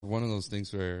those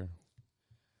things where.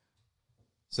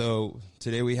 So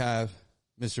today we have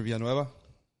Mr. Villanueva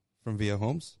from Via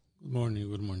Homes. Good morning.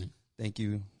 Good morning. Thank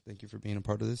you for being a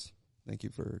part of this. Thank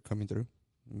you for coming through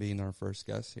and being our first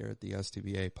guest here at the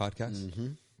STBA podcast. Mm-hmm.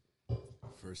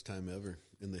 First time ever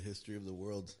in the history of the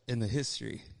world. In the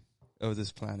history of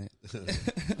this planet.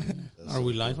 Are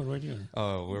we live already? Or?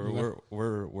 Oh,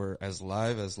 we're as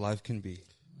live can be.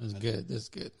 That's good. That's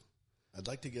good. I'd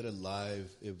like to get a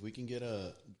live, if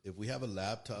we have a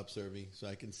laptop survey so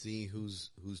I can see who's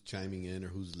chiming in or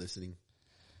who's listening.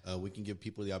 We can give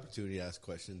people the opportunity to ask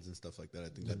questions and stuff like that. I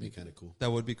think that'd be kind of cool.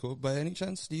 That would be cool. By any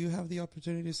chance, do you have the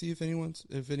opportunity to see if anyone's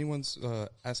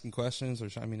asking questions or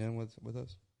chiming in with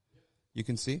us? You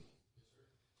can see?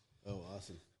 Oh,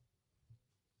 awesome.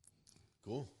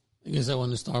 Cool. I guess I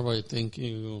want to start by thanking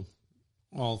you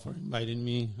all for inviting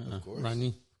me. Of course.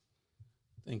 Ronnie,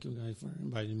 thank you guys for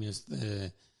inviting me. This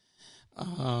is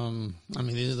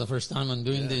the first time I'm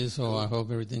doing this, so I hope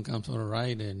everything comes out all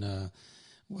right. And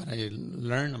what I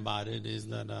learned about it is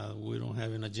that we don't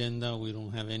have an agenda. We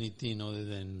don't have anything other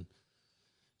than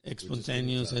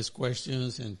spontaneous, ask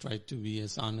questions, and try to be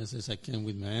as honest as I can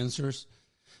with my answers.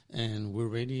 And we're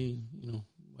ready,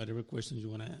 whatever questions you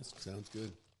want to ask. Sounds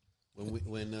good.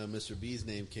 When Mr. B's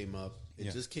name came up,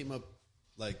 it just came up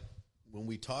like when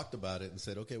we talked about it and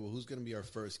said, okay, well, who's going to be our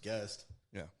first guest?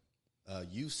 Yeah.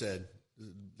 You said,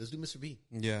 let's do Mr. B.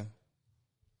 Yeah.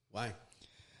 Why?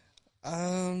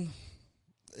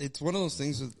 It's one of those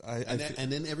things that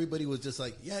and then everybody was just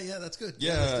like, yeah, that's good.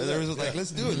 Yeah, there was like,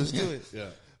 let's do it. Yeah.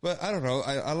 But I don't know.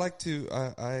 I like to,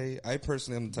 I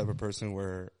personally am the type of person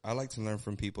where I like to learn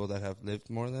from people that have lived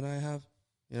more than I have.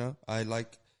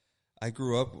 I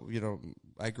grew up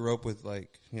with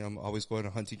like, I'm always going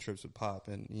on hunting trips with Pop,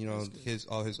 and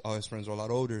all his friends are a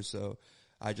lot older. So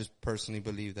I just personally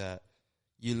believe that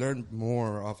you learn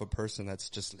more off a person that's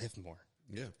just lived more.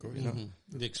 Yeah, of course.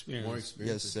 The experience. More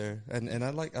experience. Yes, sir. And I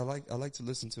like to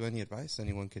listen to any advice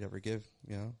anyone could ever give.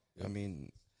 Yep. I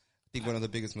mean, I think one of the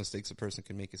biggest mistakes a person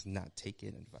can make is not taking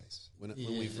advice. When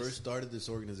we first started this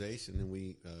organization and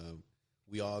we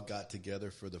all got together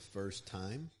for the first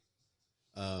time,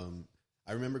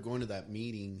 I remember going to that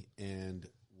meeting, and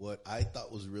what I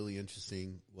thought was really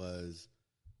interesting was,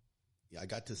 I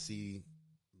got to see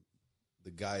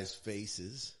the guys'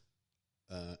 faces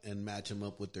and match them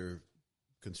up with their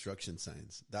construction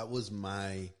signs. That was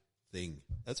my thing.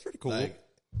 That's pretty cool. Like,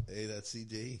 hey, that's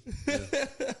CJ.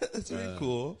 That's very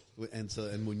cool. And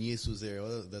Muñiz was there.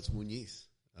 Oh, that's Muñiz.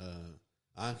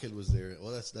 Angel was there.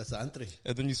 Oh, that's Andre.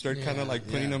 And then you start kind of like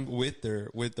putting them with their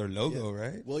logo,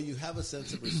 right? Well, you have a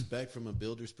sense of respect from a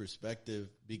builder's perspective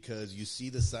because you see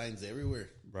the signs everywhere.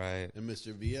 Right. And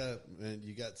Mr. Villa, man,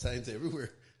 you got signs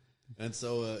everywhere. And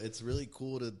so it's really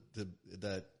cool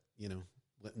that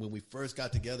when we first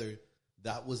got together,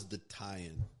 that was the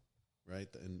tie-in, right?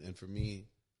 And for me,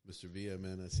 Mr. Villa,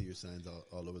 man, I see your signs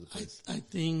all over the place. I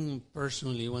think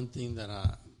personally, one thing that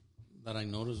I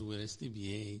noticed with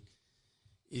STBA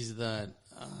is that,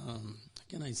 how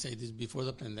can I say this, before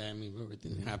the pandemic,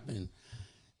 everything happened,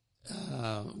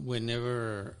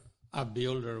 whenever a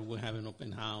builder would have an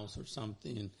open house or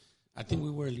something, I think we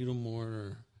were a little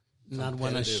more not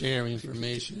want to share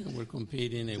information. We're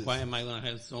competing. And why am I going to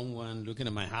have someone looking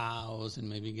at my house and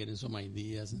maybe getting some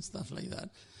ideas and stuff like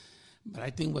that? But I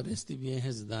think what STBA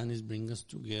has done is bring us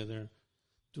together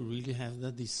to really have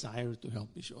that desire to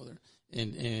help each other.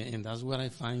 And that's what I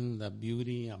find the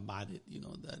beauty about it,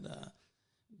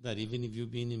 that even if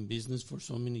you've been in business for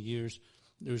so many years,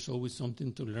 there's always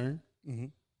something to learn.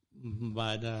 Mm-hmm.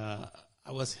 But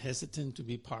I was hesitant to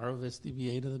be part of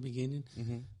STBA at the beginning.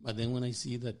 Mm-hmm. But then when I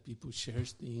see that people share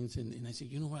things, and I say,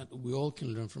 you know what, we all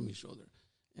can learn from each other.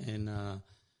 And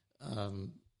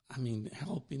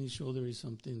helping each other is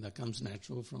something that comes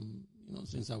natural from,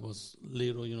 since I was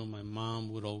little. My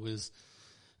mom would always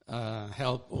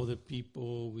help other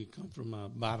people. We come from a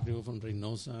barrio, from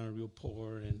Reynosa, real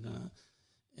poor,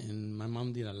 and my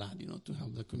mom did a lot, to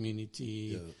help the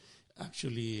community. Yeah.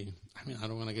 Actually, I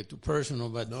don't want to get too personal,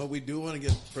 but... No, we do want to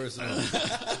get personal.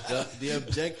 The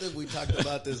objective, we talked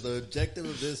about this, the objective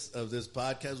of this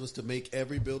podcast was to make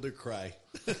every builder cry.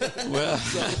 Well,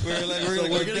 we're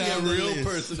going to get real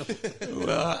personal.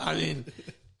 Well, I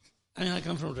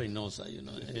come from Reynosa,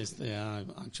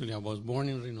 actually, I was born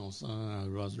in Reynosa. I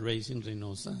was raised in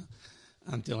Reynosa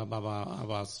until I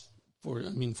was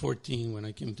 14 when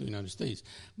I came to the United States.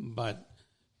 But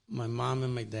my mom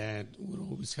and my dad would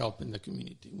always help in the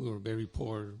community. We were very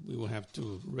poor. We would have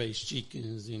to raise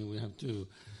chickens, and we have to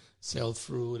sell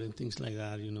fruit and things like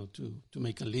that, to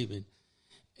make a living.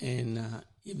 And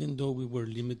even though we were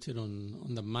limited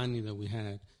on the money that we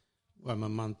had, what my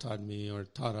mom taught me or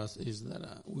taught us is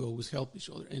that we always help each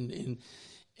other. And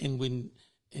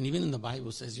even in the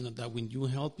Bible says, that when you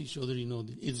help each other,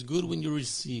 it's good when you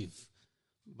receive,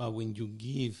 but when you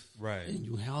give right. and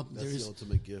you help, that's the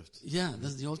ultimate gift. Yeah,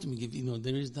 that's the ultimate gift.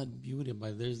 There is that beauty,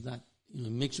 but there's that,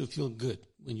 it makes you feel good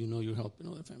when you're helping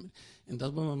other family. And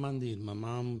that's what my mom did. My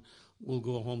mom will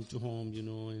go home to home,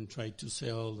 and try to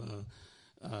sell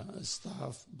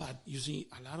stuff. But you see,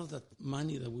 a lot of that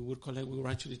money that we would collect, we were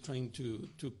actually trying to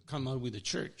come out with the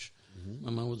church. Mm-hmm.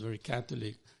 My mom was very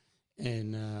Catholic,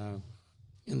 and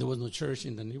there was no church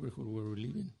in the neighborhood where we were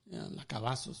living, La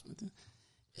Cavazos.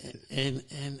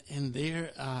 And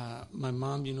there, my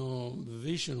mom,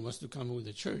 vision was to come with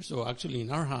the church. So actually in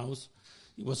our house,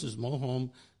 it was a small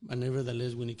home, but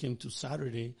nevertheless, when it came to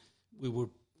Saturday, we would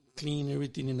clean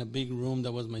everything in a big room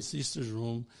that was my sister's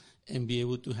room and be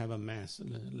able to have a mass,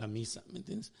 la misa,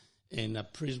 and a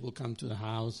priest will come to the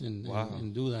house and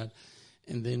do that.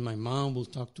 And then my mom will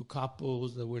talk to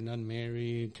couples that were not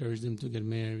married, encourage them to get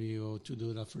married or to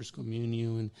do the first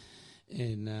communion.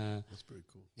 And that's pretty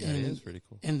cool. Yeah, it is pretty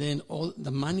cool. And then all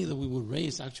the money that we would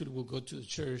raise actually will go to the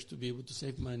church to be able to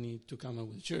save money to come up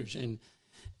with the church. And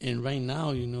right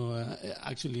now,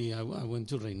 actually, I went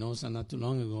to Reynosa not too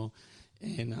long ago,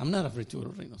 and I'm not afraid to go to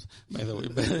Reynosa, by the way.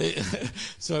 But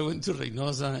so I went to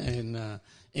Reynosa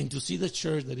and to see the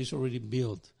church that is already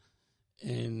built,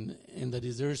 and that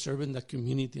is there serving the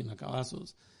community in La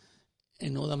Cavazos.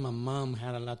 And know that my mom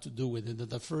had a lot to do with it. That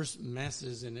the first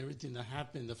masses and everything that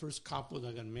happened, the first couple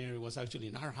that got married was actually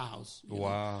in our house.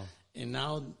 Wow. And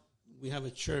now we have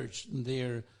a church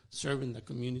there serving the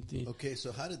community. Okay,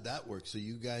 so how did that work? So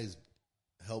you guys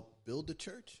help build the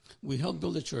church? We help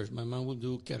build the church. My mom will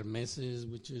do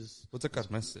kermeses, which is... What's a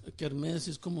kermesse? Kermes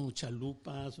is como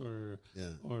chalupas or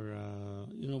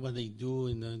what they do.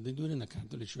 They do it in the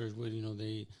Catholic church where,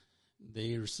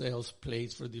 they sell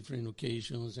plates for different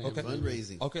occasions. And okay.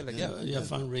 Fundraising. Okay,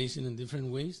 fundraising in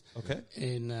different ways. Okay.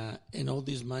 And all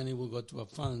this money will go to a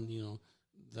fund,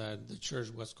 that the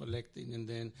church was collecting. And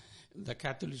then the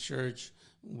Catholic Church,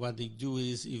 what they do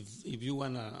is if you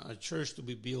want a church to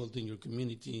be built in your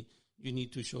community, you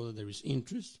need to show that there is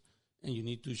interest and you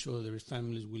need to show that there is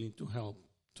families willing to help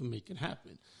to make it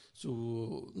happen.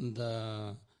 So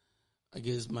I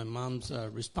guess my mom's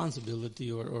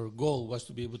responsibility or goal was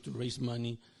to be able to raise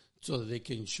money so that they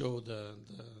can show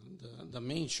the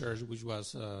main church, which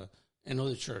was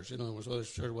another church. In other words, other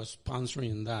church was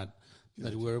sponsoring that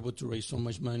we were able to raise so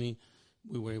much money,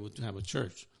 we were able to have a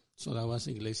church. So that was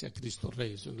Iglesia Cristo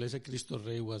Rey. So Iglesia Cristo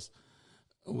Rey was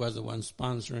the one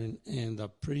sponsoring, and the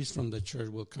priest from the church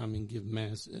will come and give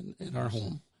mass in our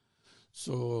home.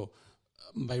 So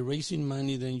by raising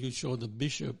money, then you show the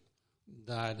bishop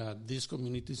that this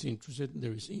community is interested.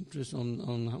 There is interest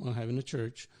on having a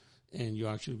church, and you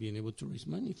actually being able to raise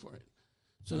money for it.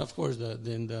 So of course, the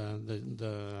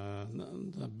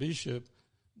bishop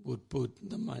would put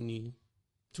the money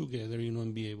together,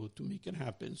 and be able to make it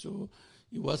happen. So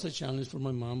it was a challenge for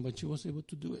my mom, but she was able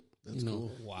to do it. That's cool.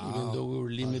 Wow. Even though we were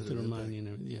limited on money and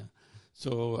everything. Yeah.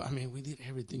 So we did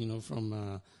everything,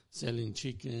 from selling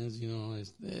chickens,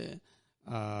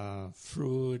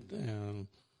 fruit.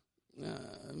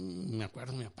 Me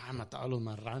acuerdo mi papá mataba los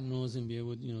marranos and be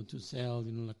able, to sell,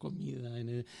 la comida,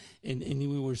 and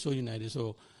we were so united.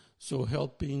 So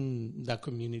helping that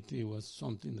community was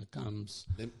something that comes.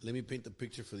 Let me paint the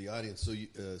picture for the audience.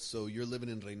 So you're living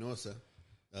in Reynosa.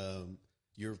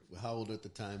 You're how old at the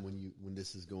time when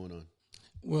this is going on?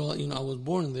 Well, I was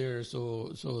born there,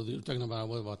 so you're talking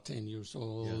about about 10 years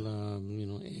old,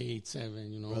 8,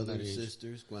 7, Brothers,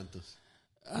 sisters, ¿cuántos?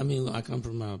 I come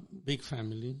from a big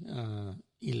family,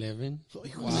 11.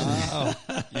 Wow.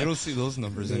 You don't see those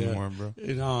numbers anymore, bro.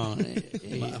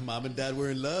 Mom and dad were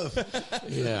in love.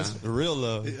 Yeah. The real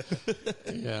love.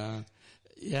 Yeah.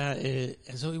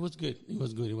 So it was good. It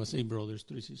was 8 brothers,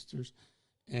 3 sisters.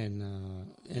 And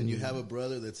you have a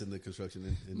brother that's in the construction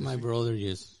industry? My brother,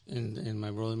 yes. And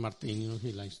my brother Martin,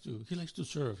 he likes to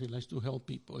serve. He likes to help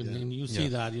people. And you see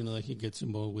that, that he gets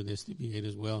involved with STB8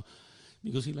 as well,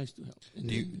 because he likes to help.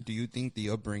 Do you think the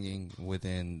upbringing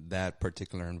within that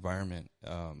particular environment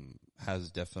has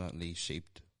definitely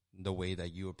shaped the way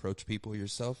that you approach people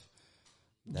yourself?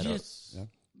 Yes.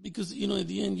 Because, at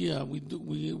the end,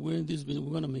 we're in this business.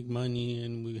 We want to make money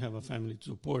and we have a family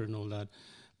to support and all that.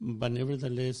 But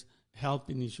nevertheless,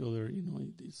 helping each other,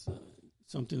 it's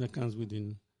something that comes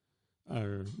within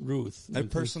our roots. I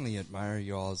personally admire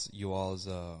y'all's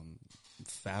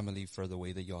family for the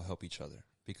way that y'all help each other,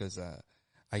 because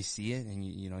I see it, and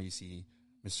you see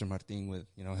Mr. Martin with,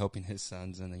 helping his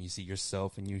sons, and then you see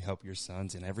yourself and you help your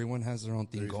sons, and everyone has their own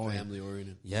thing Very going. family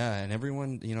oriented. Yeah, and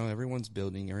everyone, everyone's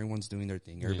building, everyone's doing their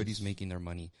thing, everybody's making their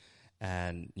money,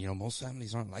 and most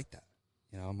families aren't like that.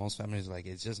 Most families are like,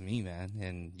 it's just me, man,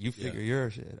 and you figure your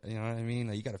shit. You know what I mean?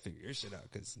 Like, you got to figure your shit out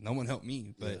because no one helped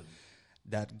me. But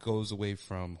that goes away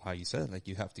from how you said, like,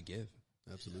 you have to give.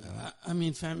 Absolutely. I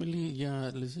mean, family.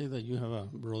 Yeah, let's say that you have a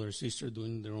brother or sister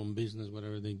doing their own business,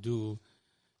 whatever they do.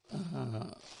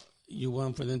 You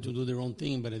want for them to do their own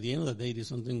thing, but at the end of the day, if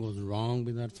something goes wrong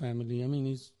with that family, I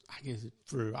mean, I guess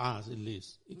for us at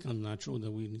least, it comes natural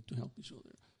that we need to help each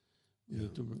other. We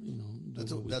need to, do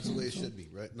that's the way it should be,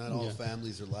 right? Not all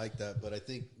families are like that, but I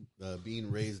think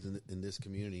being raised in this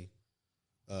community,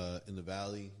 in the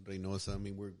Valley, Reynosa, I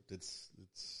mean,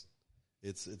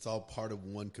 it's all part of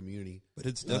one community. But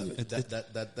it's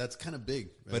that's kind of big.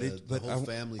 But whole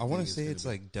family. I want to say it's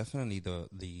like definitely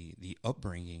the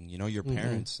upbringing. Your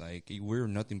parents. Like, we're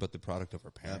nothing but the product of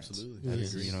our parents.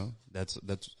 Absolutely.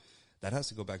 That has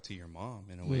to go back to your mom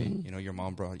in a way. Your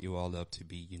mom brought you all up to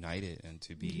be united and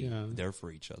to be there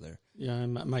for each other. Yeah,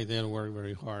 and my dad worked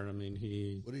very hard. I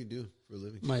mean, What do you do for a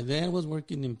living? My dad was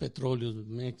working in Petróleos,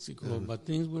 Mexico, but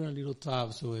things were a little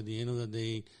tough. So at the end of the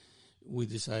day, we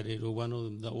decided, one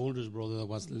of the oldest brother that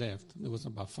was left, there was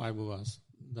about 5 of us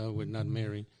that were not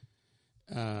married.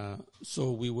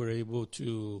 So we were able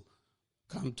to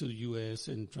come to the U.S.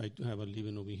 and try to have a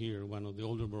living over here. One of the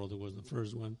older brother was the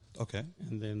first one. Okay.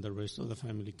 And then the rest of the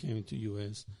family came to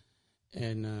U.S.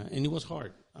 And it was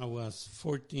hard. I was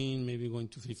 14, maybe going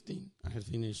to 15. I had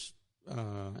finished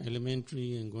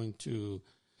elementary and going to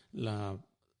la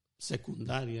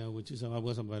secundaria, which is I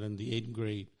was about in the 8th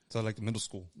grade. So like middle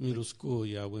school. Middle school,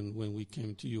 yeah, when we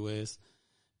came to U.S.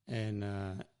 And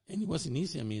it wasn't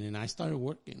easy. I mean, and I started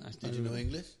working. Did you know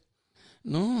English?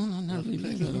 No, not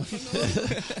really.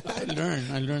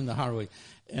 I learned the hard way.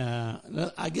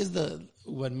 I guess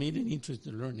what made it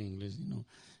interesting to learn English,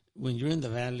 when you're in the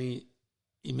Valley,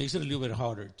 it makes it a little bit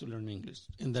harder to learn English.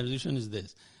 And the reason is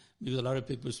this, because a lot of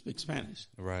people speak Spanish.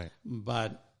 Right.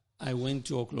 But I went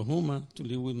to Oklahoma to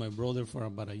live with my brother for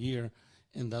about a year,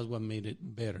 and that's what made it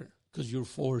better. Because you're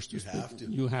forced to speak.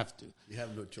 You have to. You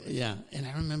have no choice. Yeah. And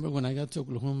I remember when I got to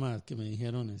Oklahoma, que me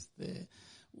dijeron,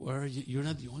 you're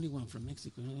not the only one from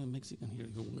Mexico. You're not Mexican here.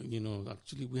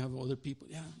 Actually, we have other people.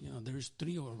 Yeah, there's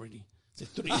 3 already. The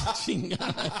 3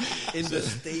 in the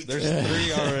States. There's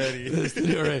 3 already. There's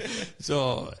 3 already.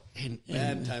 So,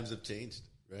 and times have changed,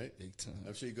 right? Big time.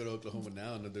 I'm sure you go to Oklahoma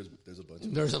now, and there's a bunch.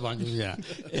 There's a bunch, yeah.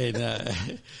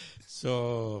 And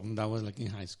so that was like in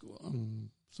high school.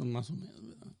 So más o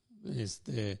menos.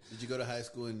 Did you go to high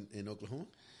school in Oklahoma?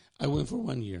 I went for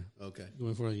 1 year. Okay. I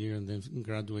went for a year and then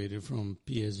graduated from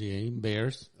PSGA,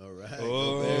 Bears. All right.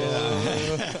 Oh.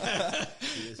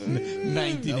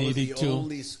 1982. That was the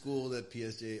only school that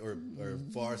PSGA or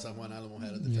FAR San Juan Alamo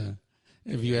had at the time.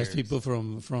 If you ask people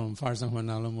from FAR San Juan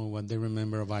Alamo what they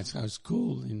remember about our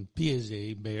school in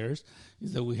PSGA, Bears,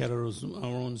 is that we had our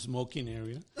own smoking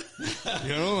area.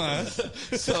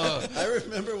 So I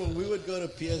remember when we would go to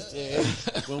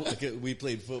PSJA, when we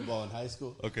played football in high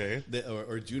school. Okay.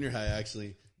 Or junior high,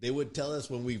 actually. They would tell us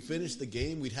when we finished the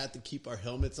game, we'd have to keep our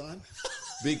helmets on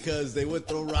because they would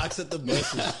throw rocks at the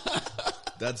buses.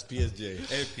 That's PSJ.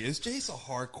 Hey, PSJ's a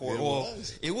hardcore.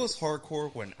 It was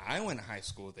hardcore when I went to high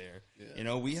school there.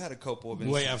 Yeah. We had a couple of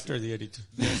way after the 82.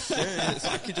 Yes, sir. So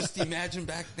I could just imagine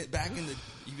back in the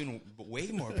even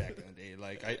way more back in the day.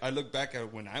 Like I look back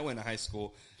at when I went to high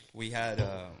school, we had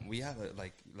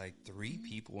like 3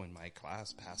 people in my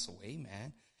class pass away.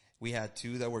 Man, we had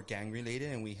 2 that were gang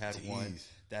related, and we had one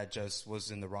that just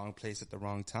was in the wrong place at the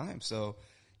wrong time. So.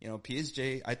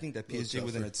 PSJ, I think that PSJ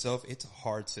within itself, it's a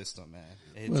hard system, man.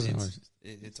 It's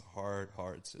a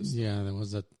hard system. Yeah, there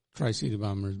was the Tri-City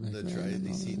Bombers back then.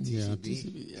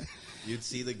 TCB. Yeah. You'd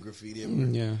see the graffiti everywhere.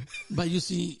 Yeah. But you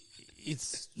see,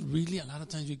 it's really a lot of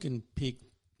times you can pick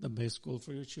the best school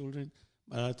for your children,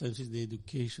 but a lot of times it's the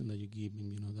education that you give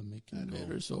them, that make it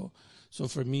better. So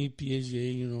for me,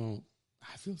 PSJ,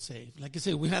 I feel safe. Like I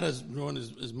said, we had us growing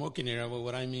a smoking area, but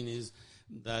what I mean is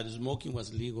that smoking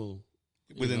was legal.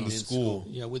 Within the school.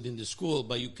 Yeah, within the school,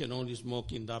 but you can only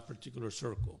smoke in that particular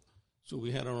circle. So we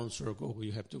had our own circle where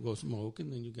you have to go smoke, and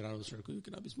then you get out of the circle, you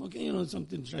cannot be smoking.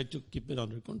 Something to try to keep it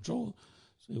under control.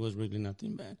 So it was really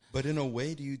nothing bad. But in a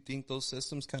way, do you think those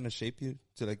systems kind of shape you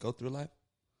to go through life?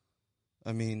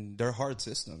 I mean, they're hard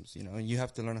systems, and you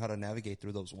have to learn how to navigate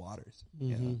through those waters.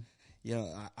 Mm-hmm.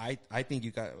 I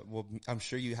think I'm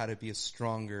sure you had to be a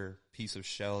stronger piece of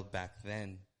shell back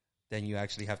then than you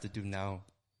actually have to do now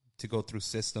to go through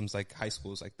systems like high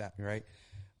schools like that, right?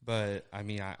 But I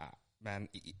mean, man,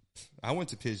 I went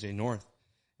to PSJ North,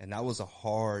 and that was a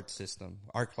hard system.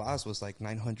 Our class was like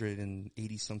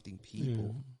 980 something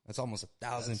people. That's almost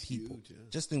 1,000 people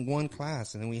huge, just in one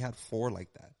class. And then we had 4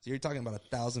 like that. So you're talking about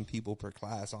 1,000 people per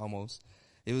class almost.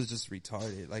 It was just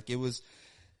retarded. Like it was,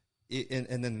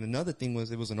 and then another thing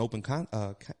was it was an open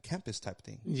campus type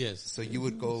thing. Yes. So you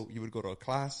would go to a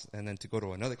class, and then to go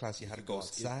to another class, you had to go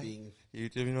outside. You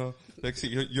know, like so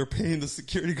you're paying the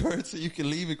security guard so you can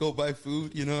leave and go buy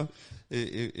food. You know,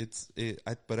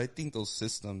 but I think those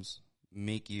systems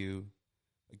give you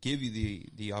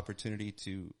the opportunity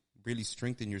to really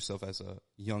strengthen yourself as a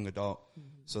young adult.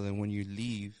 So then when you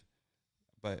leave,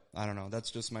 but I don't know,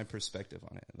 that's just my perspective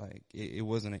on it. Like it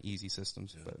wasn't an easy system,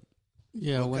 but.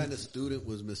 Yeah. What kind of student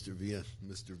was Mr.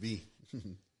 V?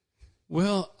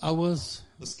 Well, I was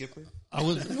the skipper.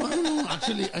 No,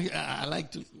 actually, I like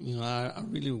to, I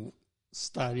really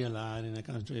study a lot and I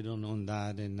concentrate on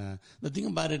that. And the thing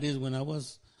about it is, when I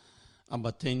was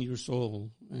about 10 years old,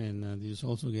 and this is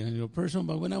also getting a little personal,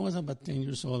 but when I was about 10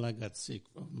 years old, I got sick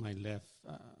of my left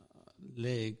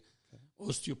leg,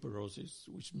 osteoporosis,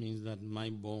 which means that my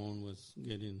bone was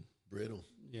getting brittle.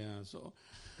 Yeah,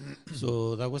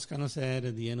 so that was kind of sad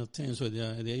at the end of 10. So at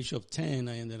the age of 10,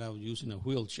 I ended up using a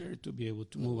wheelchair to be able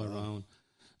to move around.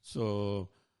 So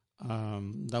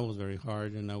that was very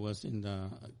hard. And I was in the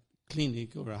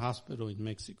clinic or a hospital in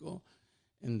Mexico.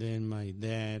 And then my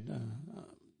dad,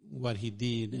 what he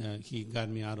did, he got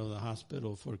me out of the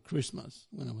hospital for Christmas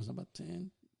when I was about 10,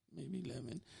 maybe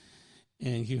 11.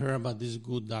 And he heard about this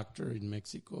good doctor in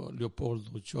Mexico,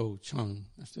 Leopoldo Cho Chung.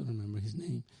 I still remember his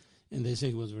name. And they say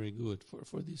he was very good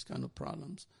for these kind of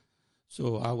problems.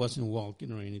 So I wasn't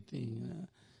walking or anything.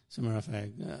 As a matter of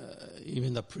fact,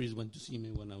 even the priest went to see me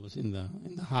when I was in the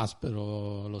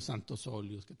hospital, Los Santos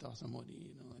Óleos, que te vas a morir,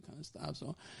 that kind of stuff.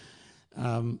 So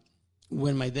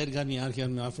when my dad got me out, he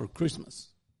got me out for Christmas.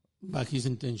 But his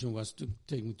intention was to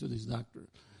take me to this doctor.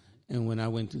 And when I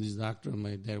went to this doctor,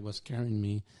 my dad was carrying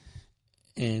me.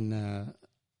 And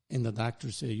the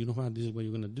doctor said, you know what, this is what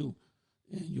you're going to do.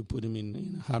 And you put him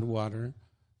in hot water,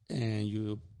 and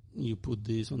you put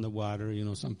this on the water,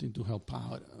 something to help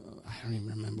out. I don't even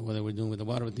remember what they were doing with the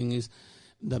water. The thing is,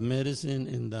 the medicine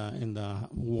and the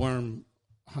warm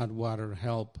hot water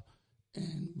help,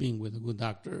 and being with a good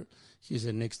doctor, he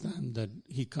said next time that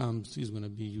he comes, he's going to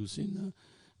be using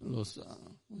los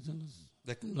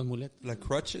muletas. Like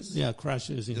crutches? Yeah,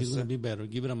 crutches, and he's going to be better.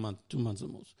 Give it a month, 2 months at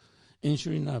most. And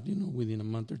sure enough, within a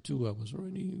month or 2, I was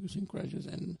already using crutches,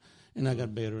 and I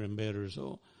got better and better.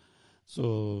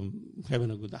 So having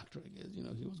a good doctor, I guess,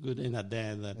 he was good. And a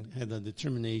dad that had the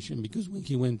determination, because when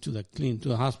he went to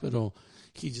the hospital,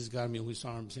 he just got me on his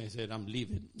arms and said, I'm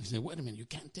leaving. He said, wait a minute, you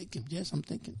can't take him. Yes, I'm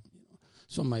taking him.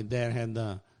 So my dad had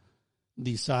the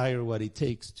desire, what it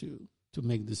takes to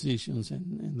make decisions,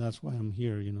 and that's why I'm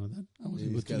here, that I was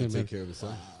able to take care of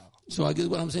himself. So I guess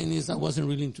what I'm saying is I wasn't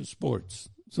really into sports.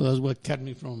 So that's what kept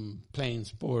me from playing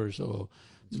sports or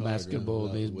basketball,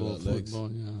 baseball,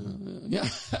 football. Yeah.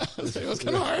 It was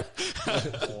kind of hard.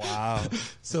 Wow.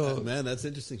 So man, that's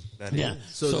interesting. Yeah.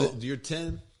 So you're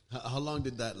 10. How long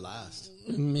did that last?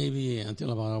 Maybe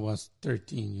until about I was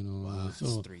 13. Wow. So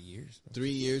that's 3 years. 3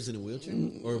 years in a wheelchair?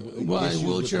 Or in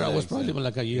wheelchair, I was probably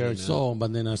like a year or so,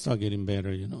 but then I started getting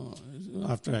better.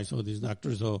 After I saw this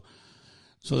doctor. So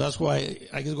that's why,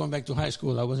 I guess, going back to high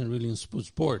school, I wasn't really in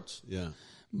sports. Yeah.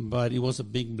 But it was a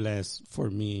big bless for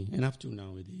me, and up to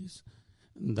now it is,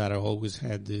 that I always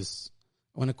had this,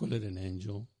 I want to call it an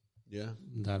angel. Yeah.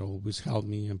 That always helped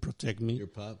me and protect me. Your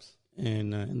pops.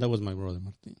 And that was my brother,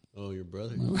 Martin. Oh, your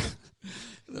brother.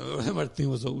 Martin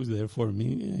was always there for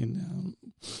me, and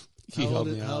he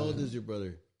helped me out. How old is your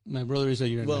brother? My brother is a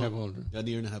year and a half older. A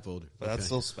year and a half older. But that's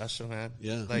so special, man.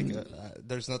 Yeah. Like,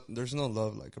 there's no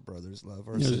love like a brother's love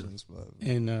or a sibling's love.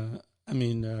 And,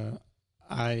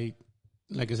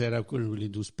 like I said, I couldn't really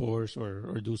do sports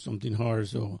or do something hard.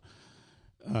 So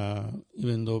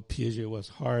even though PSJ was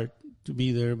hard to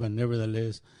be there, but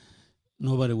nevertheless,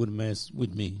 nobody would mess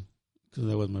with me because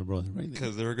that was my brother right there.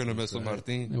 Because they were going to mess with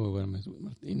Martin. They were going to mess with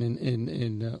Martin.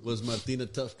 And was Martin a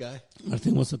tough guy?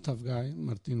 Martin was a tough guy.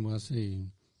 Martin was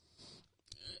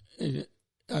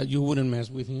you wouldn't mess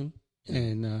with him.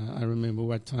 And I remember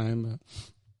one time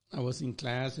I was in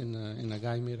class and a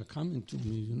guy made a comment to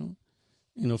me, in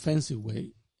an offensive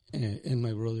way. And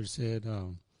my brother said,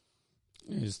 don't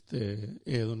mess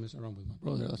around with my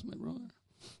brother, that's my brother.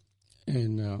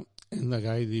 And the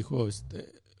guy dijo,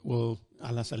 well,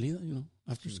 a la salida,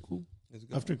 after school,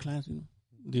 after class,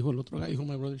 Dijo el otro guy, dijo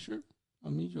my brother, sure,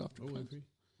 I'll meet you after class. Okay.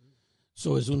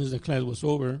 So as soon as the class was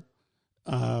over,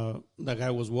 the guy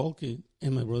was walking,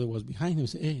 and my brother was behind him. He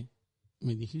said, hey,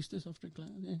 me dijiste es after class?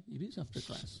 Yeah, it is after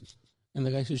class. And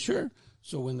the guy said, sure.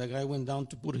 So when the guy went down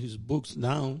to put his books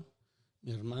down,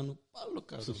 mi hermano, Pablo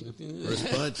cabrón.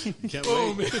 First punch. You can't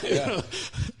Boom. wait. Yeah.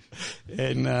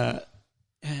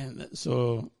 And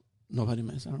so nobody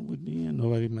messed around with me and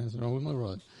nobody messed around with my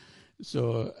brother.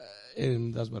 So,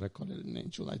 and that's what I call it, an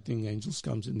angel. I think angels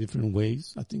comes in different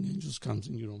ways. I think angels comes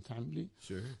in your own family.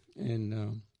 Sure.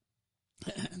 And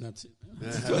that's it.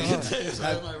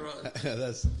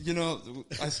 That's You know,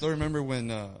 I still remember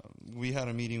when we had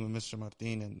a meeting with Mr.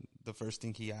 Martin, and the first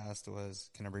thing he asked was,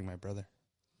 "Can I bring my brother?"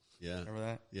 yeah. Remember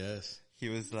that? Yes. He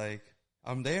was like,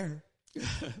 "I'm there.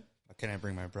 Can I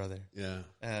bring my brother?" Yeah.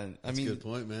 And That's a good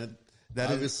point, man. that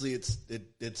is- obviously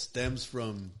it stems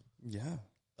from yeah.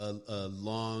 a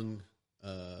long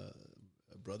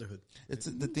brotherhood. It's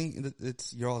the thing.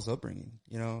 It's your all's upbringing.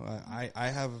 You know, I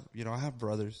have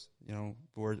brothers. You know,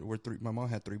 we're three. My mom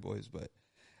had 3 boys, but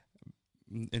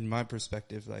in my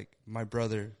perspective, like my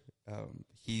brother,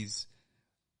 he's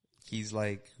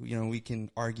like, you know, we can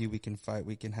argue, we can fight,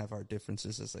 we can have our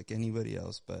differences just like anybody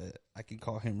else. But I can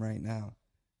call him right now,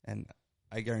 and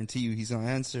I guarantee you he's gonna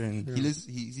answer. And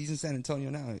he's in San Antonio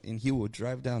now, and he will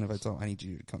drive down if I tell him I need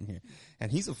you to come here.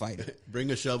 And he's a fighter.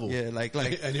 Bring a shovel. Yeah, like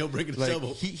and he'll bring a like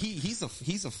shovel. he's a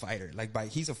fighter.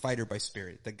 He's a fighter by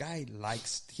spirit. The guy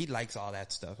likes all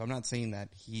that stuff. I'm not saying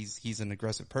that he's an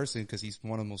aggressive person, because he's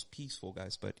one of the most peaceful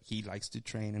guys, but he likes to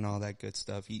train and all that good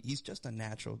stuff. He's just a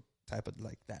natural type of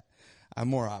like that. I'm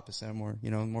more opposite. I'm more,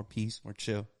 you know, more peace, more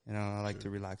chill. You know, I like to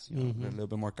relax, you know, a little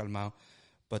bit more calmado.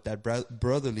 But that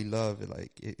brotherly love,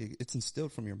 like it's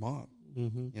instilled from your mom.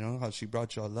 Mm-hmm. You know how she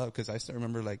brought you all love. Because I still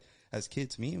remember, like as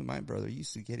kids, me and my brother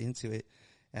used to get into it,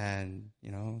 and you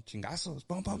know, chingazos,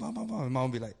 boom, boom, boom, boom, boom. And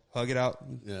mom would be like, hug it out,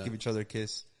 give each other a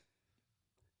kiss,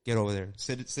 get over there,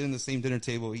 sit in the same dinner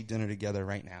table, eat dinner together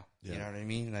right now. Yeah. You know what I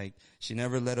mean? Like she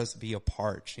never let us be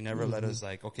apart. She never let us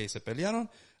like, okay, se pelearon,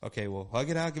 okay, well, hug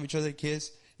it out, give each other a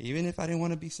kiss. Even if I didn't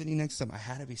want to be sitting next to them, I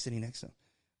had to be sitting next to them.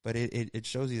 But it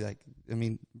shows you, like, I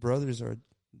mean, brothers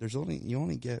you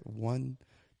only get 1,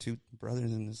 2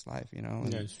 brothers in this life, you know?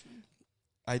 And yes.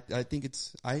 I think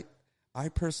I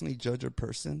personally judge a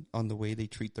person on the way they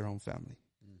treat their own family.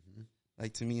 Mm-hmm.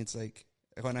 Like, to me, it's like,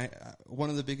 one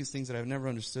of the biggest things that I've never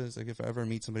understood is, like, if I ever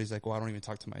meet somebody who's like, well, I don't even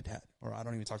talk to my dad, or I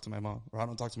don't even talk to my mom, or I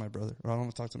don't talk to my brother, or I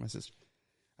don't talk to my sister.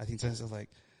 I think to myself, like,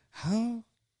 how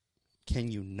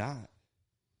can you not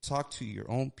talk to your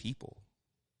own people?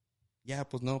 Yeah,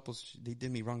 pues no, pues they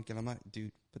did me wrong,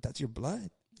 dude. But that's your blood.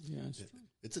 Yeah,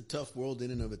 it's a tough world in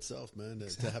and of itself, man.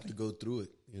 To have to go through it,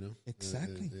 you know.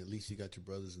 Exactly. At least you got your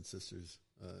brothers and sisters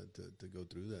to go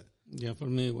through that. Yeah, for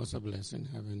me it was a blessing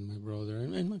having my brother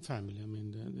and my family. I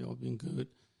mean, they all been good,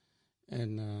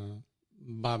 and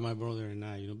by my brother and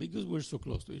I, you know, because we're so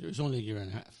close to each other. It's only a year and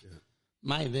a half. Yeah.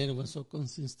 My dad was so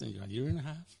consistent. A year and a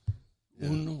half. Yeah.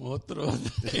 Uno, otro.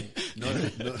 no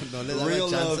le real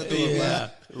love, yeah.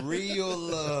 Real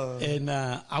love. And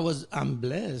I'm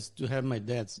blessed to have my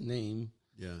dad's name.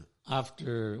 Yeah.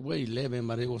 After 11,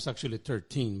 but it was actually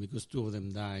 13 because 2 of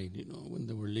them died, you know, when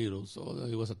they were little. So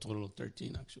it was a total of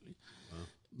 13 actually. Wow.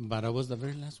 But I was the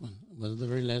very last one.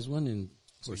 And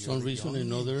for some reason or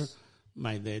another,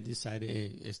 my dad decided,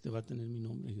 hey, este va a tener mi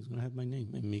nombre. He's gonna have my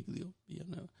name, Emigdio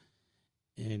Villanueva.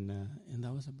 And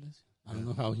that was a blessing. I don't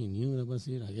know how he knew that was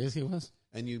it. I guess he was.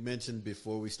 And you mentioned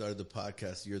before we started the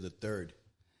podcast, you're the third.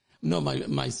 No,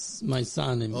 my son. Your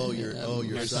son is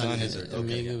third.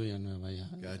 Okay. Villanueva, yeah.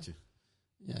 Gotcha.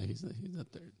 Yeah, he's the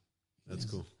third. That's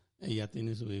cool. Ella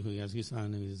tiene su hijo. He has his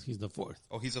son. He's the fourth.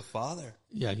 Oh, he's a father.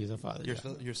 Yeah, he's a father.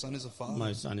 Your son is a father.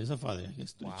 My son is a father. I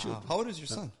guess. Wow. How old is your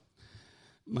son?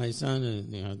 My son,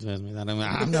 you know, to ask me that.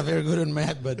 I'm not very good in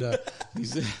math, but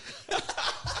he's.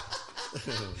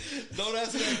 Don't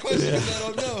ask me that question because I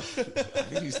don't know. I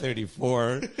think he's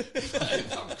 34.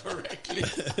 If I'm correctly.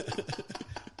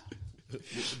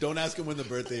 Don't ask him when the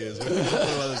birthday is. We're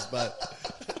on the spot.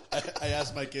 I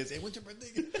asked my kids, hey, when's your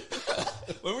birthday?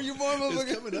 When were you born, motherfucker?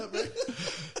 It's coming up, right?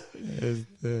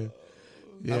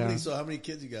 Yeah. How many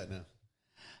kids you got now?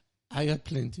 I got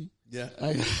plenty. Yeah.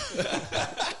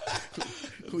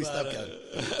 We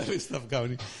stopped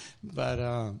counting. But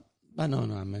no,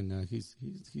 I mean, he's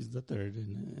the third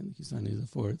and his son is the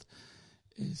fourth.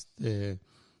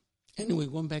 Anyway,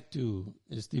 going back to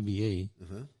STBA,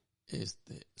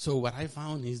 so what I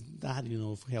found is that, you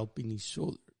know, of helping each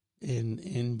other.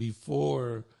 And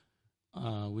before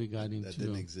we got into... That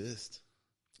didn't exist.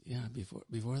 Yeah,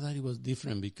 before that it was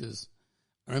different because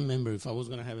I remember if I was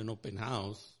going to have an open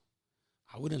house,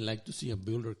 I wouldn't like to see a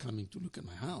builder coming to look at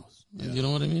my house. Yeah. You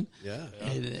know what I mean? Yeah.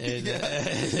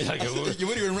 You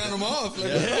wouldn't even run them off.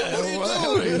 Like,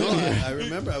 what are you doing? I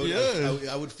remember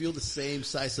I would feel the same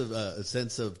sense of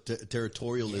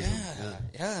territorialism.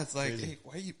 Yeah. It's like, hey,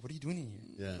 what are you doing in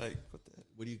here? Yeah. Like,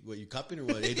 what you copying or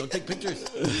what? Hey, don't take pictures.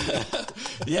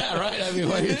 Yeah, right. I mean,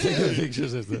 why are you taking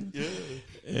pictures of them?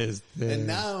 Yeah. And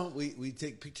now we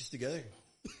take pictures together.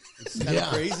 It's kind of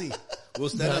crazy. We'll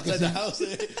stand outside the house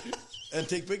and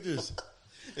take pictures.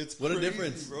 It's what crazy, a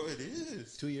difference, bro. It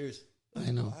is 2 years.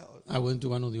 I know. I went to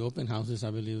one of the open houses.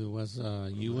 I believe it was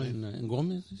you and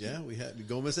Gomez. Yeah, we had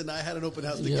Gomez and I had an open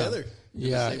house together.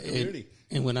 Yeah, in the same community.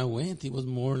 And when I went, it was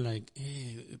more like,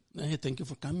 hey, thank you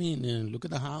for coming and look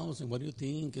at the house and what do you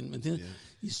think? And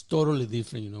it's totally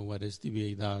different, you know, what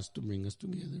STBA does to bring us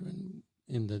together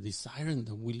and the desire and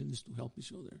the willingness to help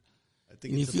each other. I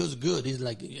think and it feels good. It's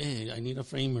like, hey, I need a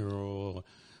framer or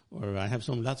I have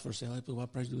some lots for sale. But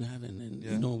what price do we have? And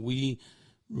you know, we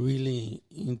really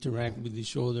interact with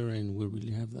each other, and we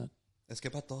really have that. Es que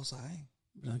para todos hay.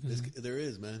 There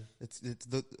is, man.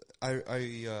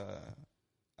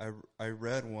 I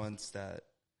read once that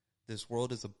this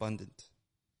world is abundant,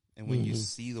 and when you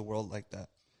see the world like that,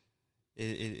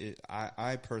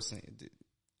 I personally,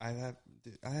 I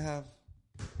have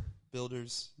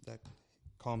builders that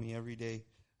call me every day.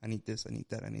 I need this, I need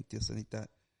that, I need this, I need that.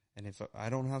 And if I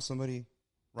don't have somebody,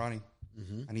 Ronnie,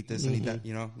 I need this, I need that,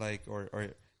 you know, like, or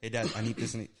hey dad, I need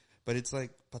this, but it's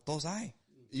like, but those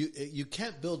you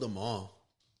can't build them all.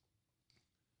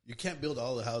 You can't build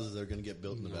all the houses that are going to get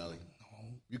built in the valley. No.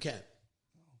 You can't.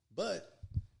 But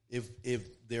if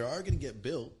they are going to get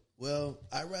built, well,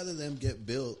 I'd rather them get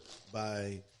built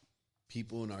by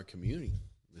people in our community,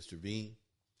 Mr. V,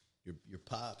 your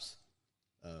pops,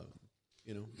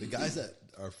 you know, the guys that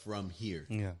are from here,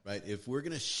 right? If we're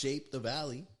going to shape the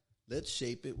valley, let's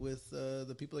shape it with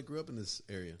the people that grew up in this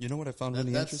area. You know what I found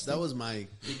really interesting? That was my...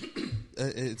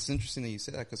 it's interesting that you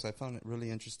say that because I found it really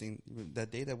interesting.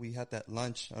 That day that we had that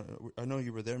lunch, I know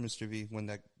you were there, Mr. V, when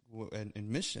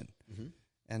in Mission,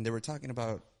 and they were talking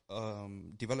about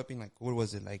developing, like, what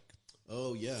was it, like?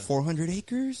 Oh, yeah. 400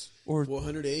 acres? Or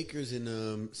 400 acres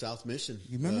in South Mission.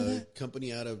 You remember that?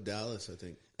 Company out of Dallas, I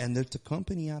think. And there's a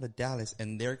company out of Dallas,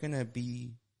 and they're going to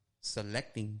be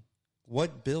selecting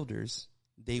what builders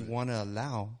they want to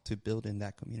allow to build in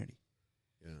that community.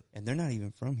 Yeah. And they're not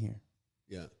even from here.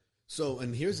 Yeah. So,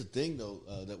 and here's the thing, though,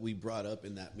 that we brought up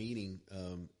in that meeting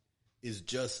is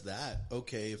just that.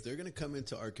 Okay, if they're going to come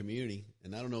into our community,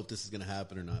 and I don't know if this is going to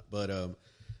happen or not, but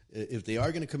if they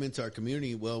are going to come into our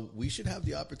community, well, we should have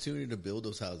the opportunity to build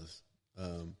those houses.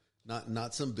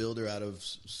 Not some builder out of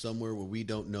somewhere where we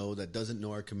don't know, that doesn't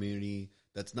know our community,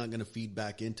 that's not going to feed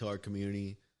back into our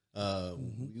community.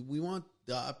 We want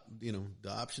the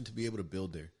option to be able to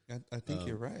build there. I think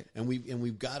you're right, and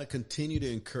we've got to continue to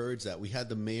encourage that. We had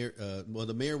the mayor.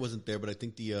 The mayor wasn't there, but I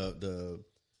think the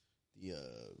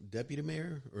deputy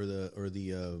mayor or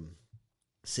the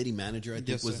city manager, I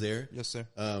think, was there. Yes, sir.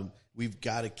 We've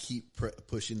got to keep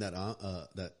pushing that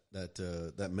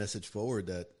that message forward.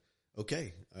 That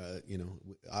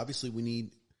obviously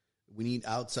we need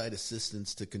outside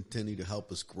assistance to continue to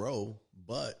help us grow,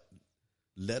 but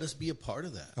let us be a part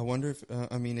of that. I wonder if,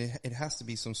 it has to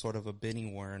be some sort of a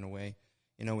bidding war in a way.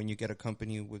 You know, when you get a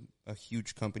company with a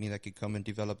huge company that could come and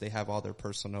develop, they have all their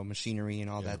personal machinery and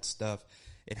all that stuff.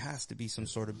 It has to be some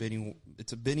sort of bidding.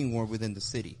 It's a bidding war within the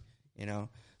city, you know?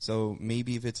 So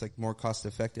maybe if it's like more cost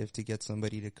effective to get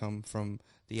somebody to come from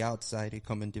the outside to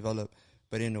come and develop,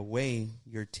 but in a way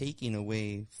you're taking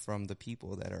away from the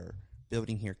people that are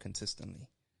building here consistently.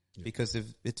 Yeah. Because if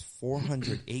it's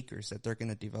 400 acres that they're going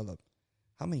to develop,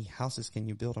 how many houses can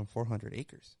you build on 400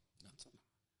 acres?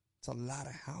 It's a lot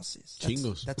of houses.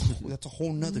 Chingos. That's a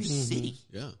whole nother city.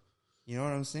 Yeah. You know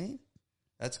what I'm saying?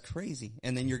 That's crazy.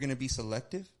 And then you're going to be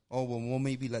selective? Oh, well, we'll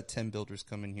maybe let 10 builders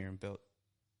come in here and build.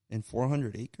 In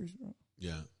 400 acres, bro?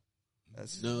 Yeah.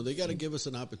 No, they got to give us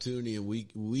an opportunity. And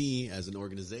we as an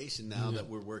organization, now that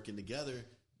we're working together,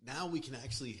 now we can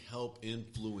actually help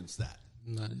influence that.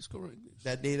 That is correct.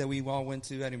 That day that we all went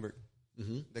to Edinburgh,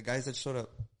 the guys that showed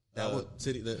up, the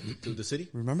city.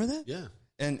 Remember that? Yeah.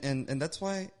 And that's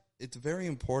why it's very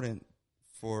important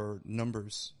for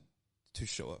numbers to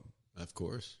show up. Of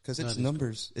course. Because it's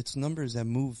numbers. Correct. It's numbers that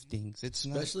move things. It's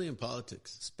especially in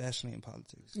politics. Especially in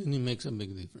politics. And it makes a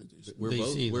big difference.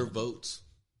 We're votes,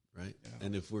 right? Yeah.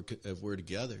 And if we're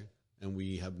together and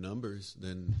we have numbers,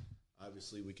 then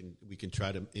obviously we can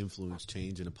try to influence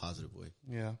change in a positive way.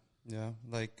 Yeah. Yeah.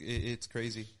 Like it's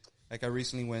crazy. Like I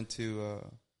recently went to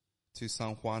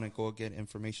San Juan and go get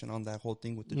information on that whole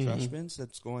thing with the trash bins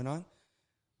that's going on.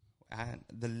 And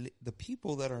the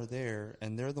people that are there,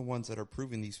 and they're the ones that are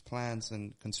approving these plans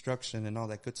and construction and all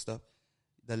that good stuff.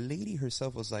 The lady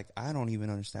herself was like, I don't even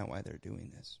understand why they're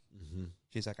doing this. Mm-hmm.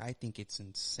 She's like, I think it's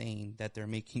insane that they're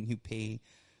making you pay.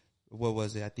 What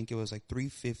was it? I think it was like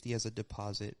 $350 as a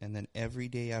deposit, and then every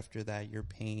day after that, you're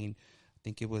paying. I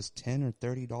think it was $10 or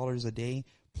 $30 a day,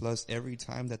 plus every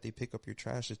time that they pick up your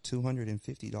trash is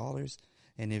 $250.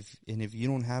 And if you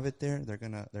don't have it there, they're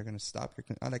gonna stop your,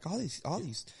 like all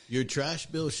these. Your trash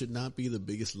bill should not be the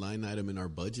biggest line item in our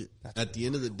budget. At the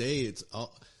end of the day, it's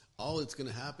all it's going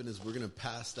to happen is we're going to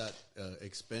pass that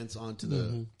expense on to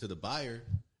the buyer,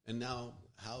 and now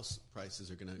house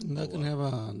prices are going to. That can have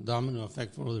a domino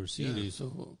effect for other cities. Yeah.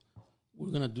 So we're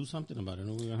going to do something about it.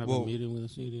 We're going to have a meeting with the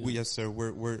city. Yes, sir.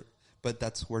 But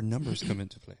that's where numbers come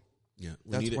into play. Yeah,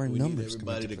 we need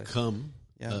everybody to come.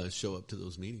 Yeah. Show up to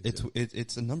those meetings.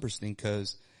 It's a numbers thing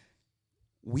because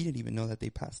we didn't even know that they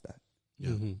passed that. Yeah.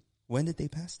 Mm-hmm. When did they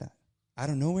pass that? I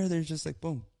don't know where they're just like,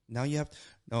 boom. Now you have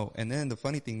no. And then the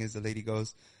funny thing is the lady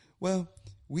goes, well,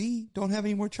 we don't have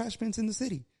any more trash bins in the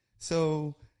city.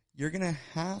 So you're going to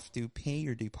have to pay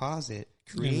your deposit.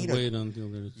 Create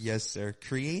yes, sir.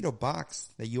 Create a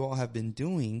box that you all have been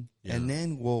doing. Yeah. And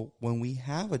then when we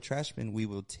have a trash bin, we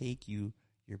will take you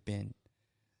your bin.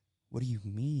 What do you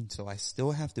mean? So I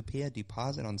still have to pay a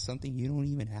deposit on something you don't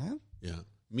even have? Yeah.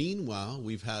 Meanwhile,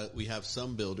 we have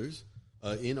some builders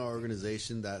in our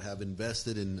organization that have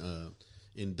invested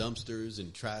in dumpsters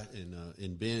and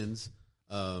in bins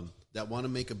that want to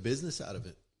make a business out of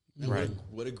it. And right.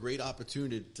 What a great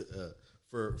opportunity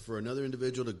for another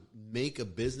individual to make a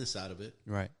business out of it.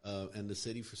 Right. And the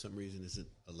city, for some reason, isn't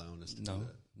allowing us to do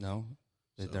that. No,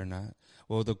 they're not.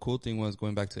 Well, the cool thing was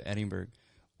going back to Edinburgh.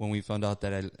 When we found out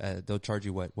that they'll charge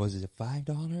you, what was it, $5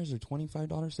 or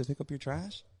 $25 to pick up your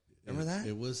trash? Remember that?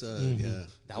 It was, yeah.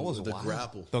 That was the wild.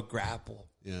 grapple. The grapple.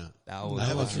 Yeah. That was I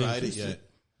haven't tried it yet,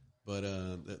 but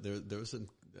there was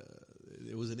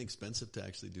it was inexpensive to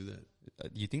actually do that.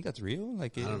 You think that's real?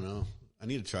 Like I don't know. I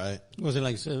need to try it. Was it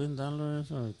like $7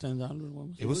 or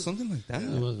 $10? It was something like that.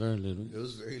 It was very little. It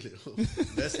was very little.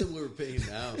 Less than we're paying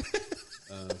now.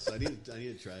 So I need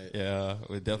to try it. Yeah,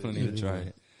 we definitely need to try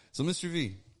it. So, Mr.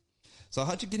 V, so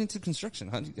how'd you get into construction?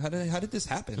 How did this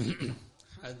happen?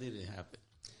 How did it happen?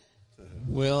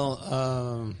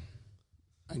 Well,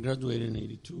 I graduated in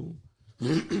 82.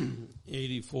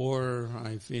 84,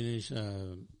 I finished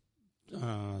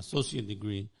associate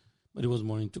degree, but it was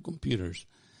more into computers.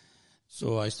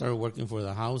 So I started working for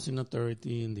the housing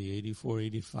authority in the 84,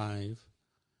 85.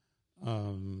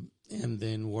 And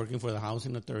then working for the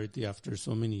housing authority after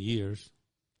so many years.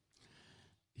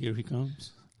 Here he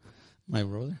comes. My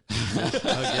brother.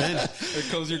 Again.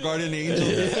 Here comes your guardian angel.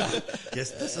 ¿Qué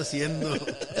estás haciendo?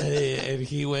 And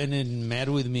he went and met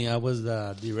with me. I was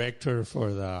the director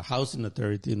for the housing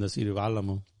authority in the city of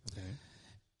Alamo. Okay.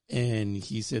 And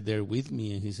he said there with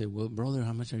me, and he said, well, brother,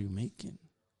 how much are you making?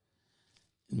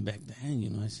 And back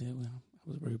then, I said, well, I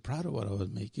was very proud of what I was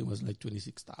making. It was like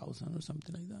 $26,000 or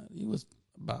something like that. It was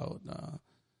about, well,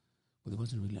 it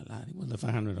wasn't really a lot. It was like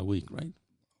 $500 a week, right?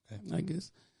 Okay. I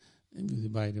guess. And you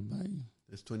divide it by...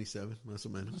 It's 27, más o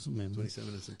menos.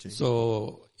 27 and some change.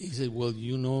 So he said, well,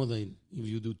 you know that if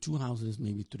you do 2 houses,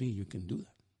 maybe 3, you can do that.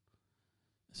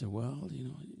 I said, well,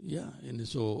 yeah. And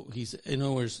so he said, in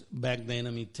other words, back then,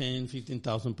 I mean, 10,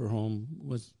 15,000 per home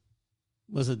was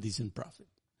a decent profit.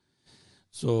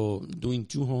 So doing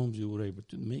 2 homes, you were able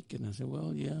to make it. And I said,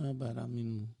 well, yeah, but I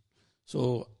mean...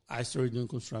 So I started doing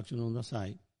construction on the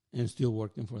side and still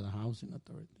working for the housing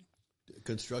authority.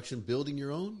 Construction, building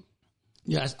your own?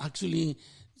 Yes, actually,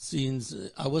 since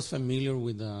I was familiar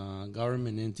with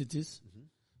government entities,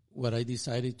 what I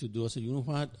decided to do, I said, you know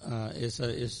what, as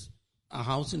a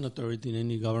housing authority in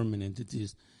any government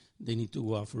entities, they need to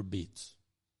go out for bids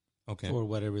for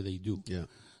whatever they do. Yeah.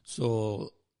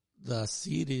 So the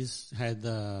cities had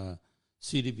the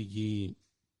CDBG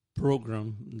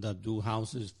program that do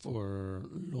houses for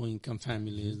low-income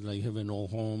families, like have an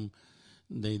old home.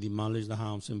 They demolish the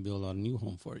house and build a new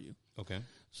home for you. Okay.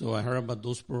 So I heard about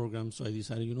those programs, so I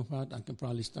decided, you know what, I can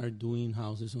probably start doing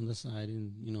houses on the side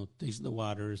and, taste the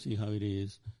water, see how it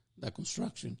is, that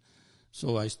construction.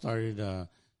 So I started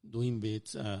doing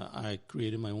bids. I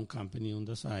created my own company on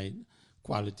the side,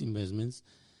 Quality Investments,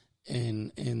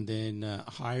 and then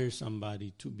hire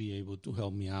somebody to be able to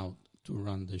help me out to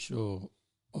run the show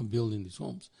of building these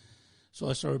homes. So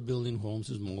I started building homes,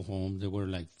 small homes. They were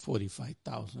like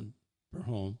 $45,000 per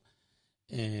home,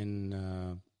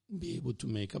 and be able to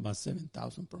make about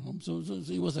 $7,000 per home. So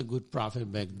it was a good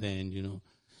profit back then,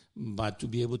 But to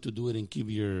be able to do it and keep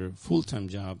your full-time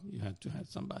job, you had to have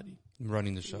somebody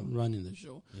running the show.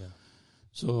 Yeah.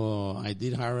 So I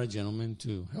did hire a gentleman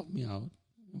to help me out,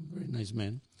 a very nice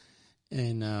man.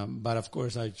 And but of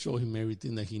course I showed him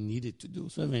everything that he needed to do.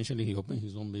 So eventually he opened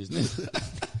his own business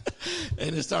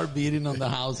and he started bidding on the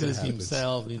houses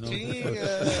himself, you know.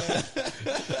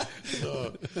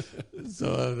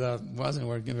 So that wasn't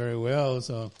working very well.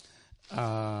 So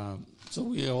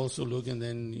we also look, and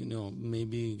then, you know,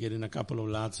 maybe getting a couple of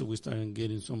lots. So we started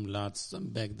getting some lots.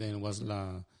 Back then was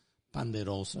La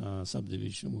Panderosa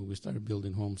subdivision where we started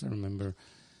building homes. I remember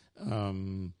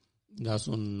that's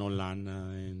on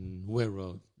Nolana and Ware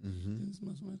Road.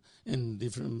 Mm-hmm. And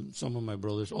different, some of my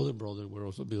brothers, older brothers, were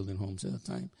also building homes at the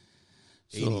time.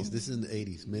 80s. This is in the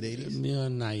 80s, mid-80s?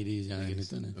 Mid-90s, yeah.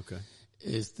 90s.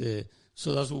 Okay.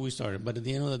 So that's what we started. But at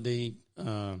the end of the day,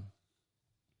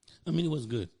 I mean, it was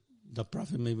good. The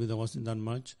profit, maybe there wasn't that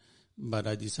much, but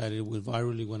I decided if I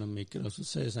really want to make it a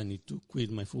success, I need to quit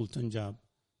my full-time job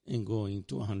and go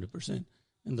into 100%.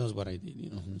 And that's what I did, you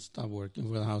know. Mm-hmm. Stop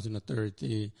working for the Housing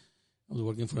Authority. I was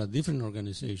working for a different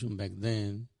organization back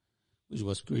then, which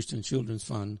was Christian Children's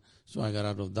Fund. So I got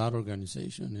out of that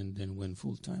organization and then went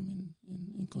full-time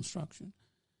in construction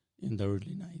in the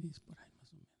early 90s. But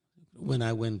when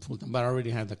I went full-time, but I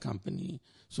already had the company.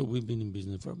 So we've been in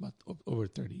business for about over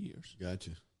 30 years.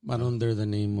 Gotcha. But under the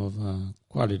name of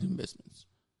Quality Investments.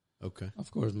 Okay. Of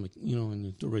course, you know,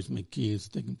 and to raise my kids,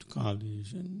 take them to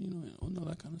college, and, you know, all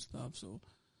that kind of stuff.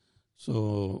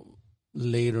 So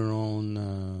later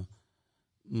on,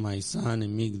 my son,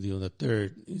 Emigdio, the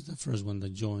third, is the first one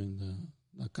that joined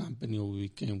the company, or we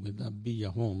came with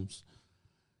Villa Homes,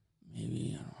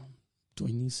 maybe around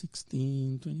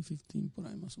 2016, 2015, por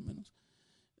ahí más o menos.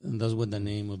 And that's what the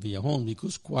name of Villa Homes,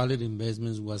 because Quality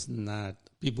Investments was not,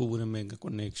 people wouldn't make a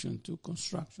connection to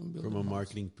construction. From a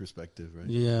marketing perspective, right?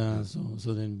 Yeah,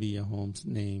 so then Villa Homes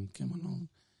name came along.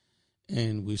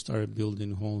 And we started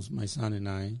building homes, my son and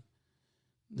I.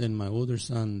 Then my older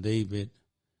son, David,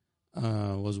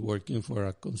 was working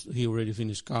for he already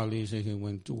finished college, and he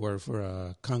went to work for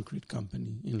a concrete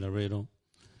company in Laredo.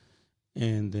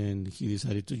 And then he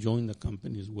decided to join the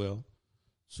company as well.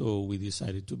 So we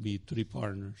decided to be three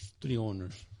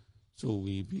owners. So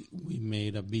we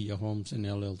made a Villa Homes and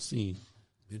LLC.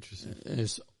 Interesting.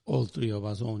 As all three of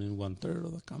us owning 1/3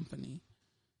 of the company.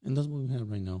 And that's what we have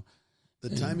right now. The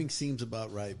timing seems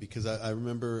about right, because I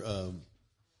remember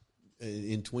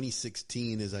in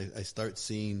 2016 as I start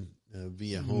seeing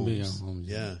Villa Homes. Villa Homes.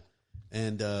 Yeah.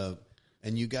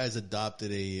 And you guys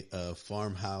adopted a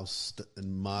farmhouse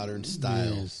modern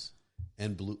style. Yes.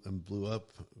 And blew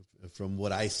up from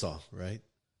what I saw, right?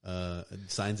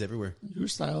 Signs everywhere. Your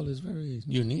style is very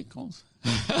unique, also.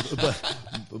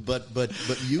 but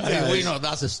you guys, we know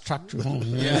that's a structured home.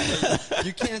 Yeah,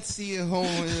 you can't see a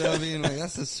home without being like,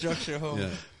 that's a structured home.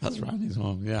 Yeah. That's Ronnie's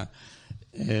home. Yeah,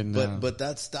 and but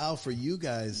that style for you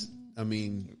guys, I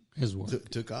mean, his work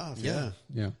took off. Yeah.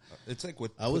 It's like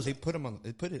what they put them on.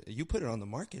 You put it on the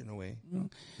market in a way.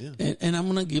 Yeah. And I'm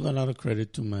gonna give a lot of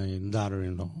credit to my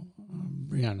daughter-in-law,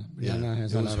 Brianna. Brianna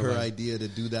has a lot of her idea to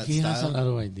do that. He style. has a lot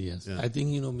of ideas. Yeah. I think,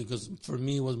 you know, because for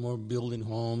me it was more building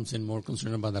homes and more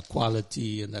concerned about the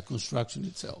quality and the construction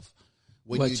itself.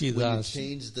 When you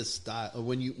changed the style, or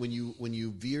when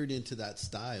you veered into that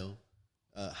style,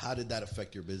 how did that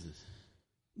affect your business?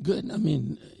 Good. I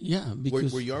mean, yeah.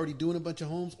 Because were you already doing a bunch of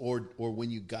homes, or when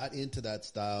you got into that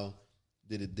style,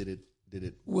 did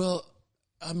it? Well,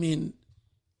 I mean,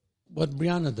 what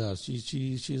Brianna does,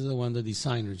 she's the one, the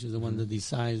designer. She's the one that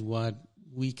decides what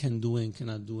we can do and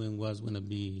cannot do, and what's going to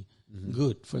be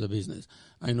good for the business.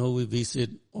 I know we visit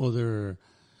other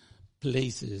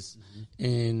places,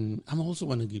 and I'm also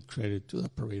want to give credit to the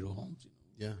Pareto Homes.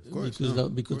 Yeah, of course.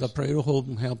 Because the Pareto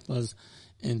Home helped us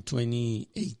in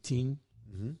 2018.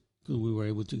 Because we were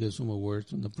able to get some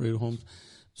awards on the Pareto Homes.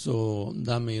 So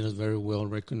that made us very well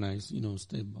recognized, you know,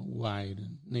 statewide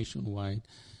and nationwide.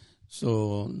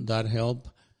 So that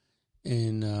helped.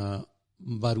 And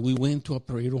but we went to a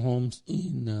Pareto Homes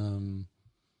in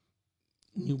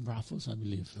New Braunfels, I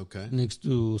believe. Okay. Next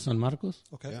to San Marcos.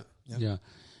 Okay. Yeah.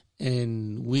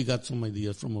 And we got some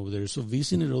ideas from over there. So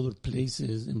visiting other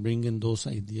places and bringing those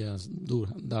ideas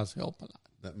does help a lot.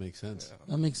 That makes sense. Yeah.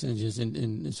 That makes sense, yes.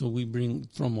 And so we bring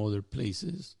from other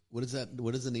places. What is that?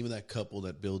 What is the name of that couple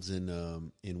that builds in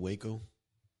Waco?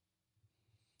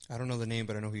 I don't know the name,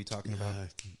 but I know who you're talking about.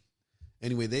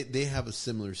 Anyway, they have a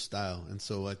similar style, and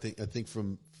so I think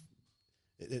from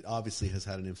it obviously has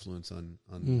had an influence on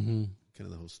kind of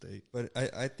the whole state. But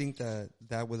I think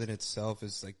that within itself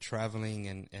is like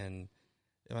traveling and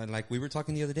like we were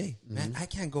talking the other day, man, I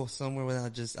can't go somewhere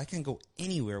I can't go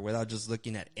anywhere without just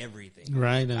looking at everything.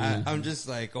 Right. I'm just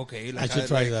like, okay, like I should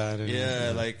try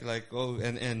that. Like, oh,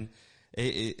 and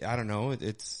I don't know.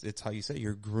 It's how you say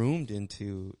you're groomed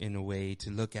in a way to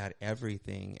look at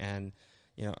everything. And,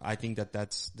 I think that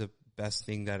that's the best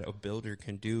thing that a builder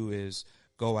can do is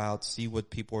go out, see what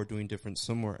people are doing different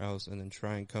somewhere else, and then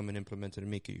try and come and implement it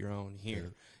and make it your own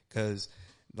here. Because,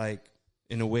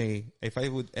 in a way, if I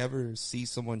would ever see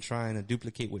someone trying to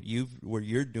duplicate what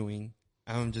you're doing,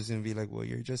 I'm just gonna be like, well,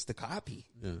 you're just a copy.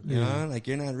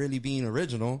 You're not really being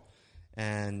original,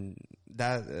 and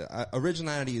that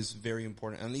originality is very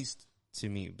important, at least to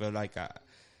me. But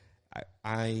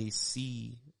I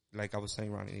see, like I was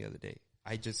saying, Ronnie, the other day,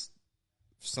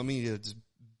 somebody that's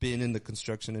been in the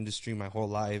construction industry my whole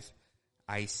life,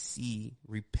 I see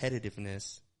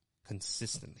repetitiveness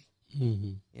consistently.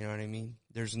 Mm-hmm. You know what I mean?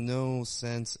 There's no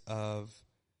sense of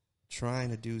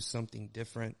trying to do something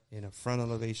different in a front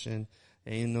elevation.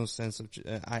 There ain't no sense of,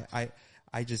 I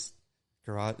just,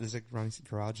 garage, it's like Ronnie said,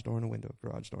 garage door and a window.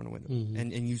 Mm-hmm.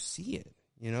 And you see it,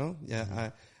 Yeah.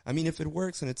 I mean, if it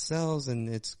works and it sells and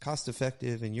it's cost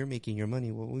effective and you're making your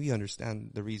money, well, we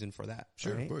understand the reason for that.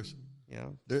 Sure, right? Of course.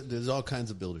 There's all kinds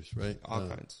of builders, right? All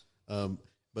kinds.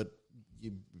 But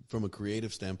from a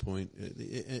creative standpoint,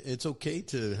 it's okay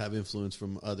to have influence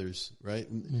from others,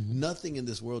 right? Mm-hmm. Nothing in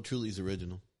this world truly is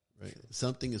original, right?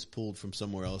 Something is pulled from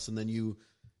somewhere else, and then you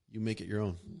make it your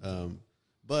own.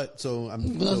 That's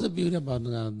the beauty about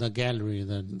the gallery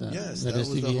that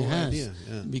STV has, idea,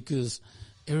 because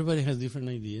everybody has different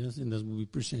ideas, and that's what we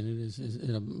presented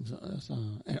as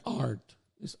art.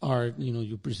 It's art,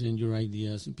 you present your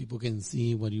ideas and people can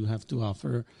see what you have to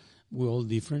offer. We're all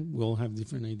different. We all have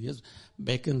different ideas.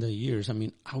 Back in the years,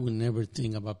 I would never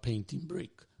think about painting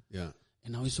brick. Yeah.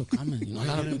 And now it's so common. A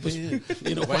lot of people,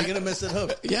 why are you going to mess it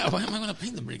up? Yeah, why am I going to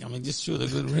paint the brick? Just shoot a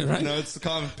good brick, right? No, it's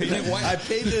common. Paint it white. I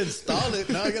paid to install it.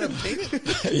 Now I got to paint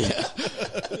it.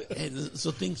 Yeah. And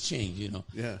so things change,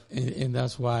 Yeah. And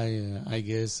that's why I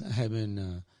guess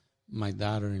having my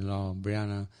daughter-in-law,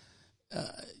 Brianna,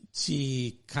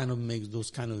 she kind of makes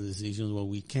those kind of decisions, what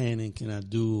we can and cannot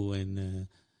do, and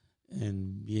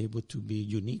be able to be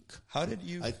unique. How did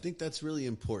you? I think that's really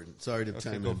important. Sorry to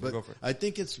chime in, but go for it. I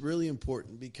think it's really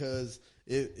important because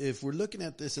if we're looking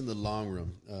at this in the long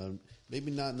run,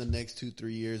 maybe not in the next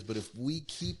 2-3 years, but if we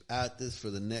keep at this for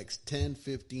the next 10,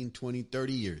 15, 20,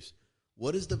 30 years,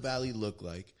 what does the valley look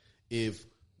like if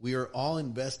we are all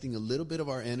investing a little bit of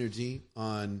our energy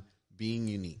on being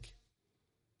unique?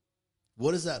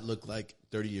 What does that look like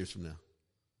 30 years from now?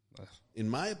 In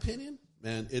my opinion,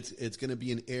 man, it's going to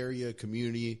be an area,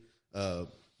 community,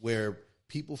 where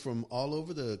people from all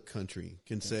over the country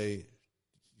can say,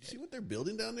 "You see what they're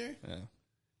building down there?" Yeah.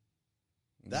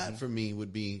 That for me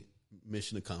would be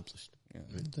mission accomplished. Yeah,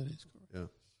 right? That is correct.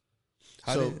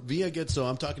 Yeah. So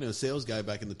I'm talking to a sales guy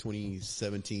back in the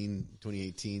 2017,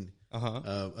 2018,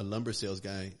 a lumber sales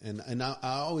guy, and I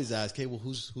always ask, "Hey, well,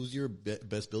 who's your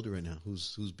best builder right now?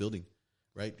 Who's building?"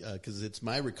 Right? Because it's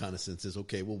my reconnaissance is,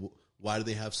 okay, well, why do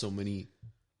they have so many?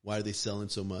 Why are they selling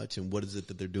so much? And what is it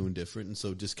that they're doing different? And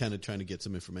so just kind of trying to get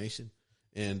some information.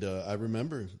 And I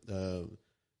remember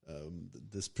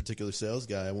this particular sales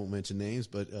guy, I won't mention names,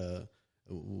 but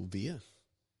Via,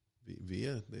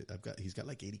 he's got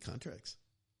like 80 contracts.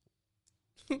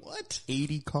 What?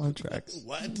 80 contracts.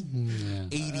 What? Yeah.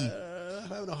 80. I'm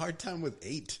having a hard time with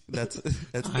 8. That's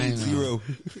 80.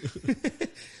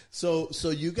 So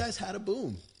you guys had a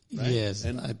boom. Right? Yes,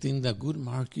 and I think the good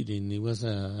marketing, it was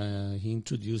he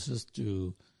introduced us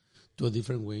to a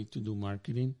different way to do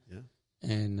marketing. Yeah.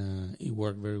 And it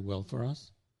worked very well for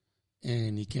us.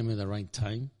 And he came at the right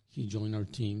time. He joined our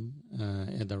team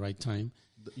at the right time.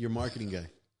 Your marketing guy?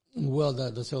 Well,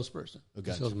 the salesperson,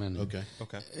 the sales manager.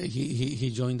 Okay.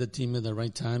 He joined the team at the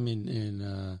right time,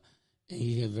 and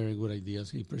he had very good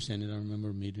ideas. He presented. I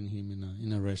remember meeting him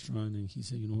in a restaurant, and he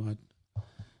said, "You know what?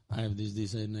 I have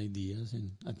these ideas,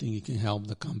 and I think it can help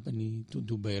the company to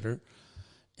do better."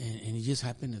 And it just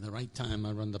happened at the right time.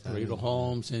 I run the Pareto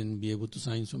Homes and be able to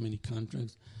sign so many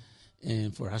contracts,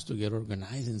 and for us to get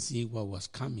organized and see what was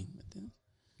coming.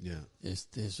 Yeah.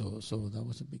 So that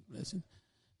was a big blessing.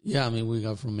 Yeah, I mean, we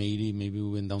got from 80, maybe we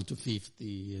went down to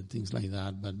 50 and things like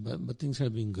that, but things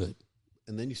have been good.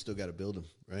 And then you still got to build them,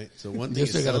 right? So one thing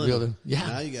is selling got to build them. Yeah.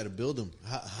 Now you got to build them.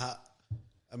 How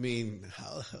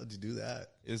did you do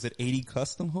that? Is it 80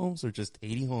 custom homes or just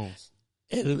 80 homes?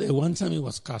 At one time it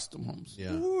was custom homes.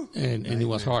 Yeah. And it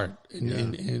was hard.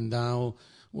 And now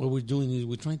what we're doing is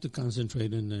we're trying to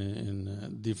concentrate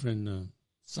in different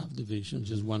subdivisions,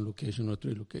 just one location or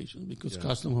 3 locations, because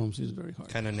custom homes is very hard.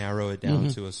 Kind of narrow it down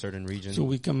to a certain region. So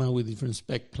we come out with different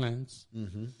spec plans,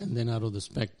 and then out of the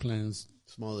spec plans,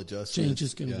 small adjustments,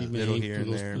 changes can be made little here to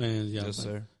and those there. plans. Yes,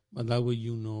 sir. But that way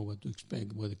you know what to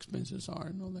expect, what expenses are,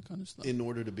 and all that kind of stuff. In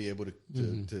order to be able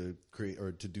to create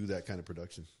or to do that kind of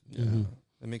production. Yeah,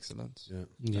 that makes sense. Yeah.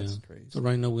 That's crazy. So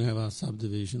right now we have a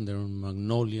subdivision there on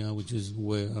Magnolia, which is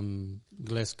where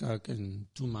Gleskock and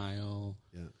 2 Mile.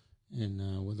 Yeah. And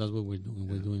that's what we're doing.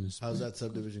 We're doing this. How's that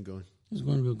subdivision going? It's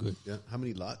going real good. Yeah. How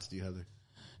many lots do you have there?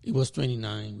 It was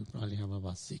 29. We probably have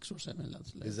about 6 or 7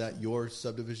 lots left. Is that your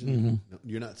subdivision? No,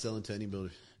 you're not selling to any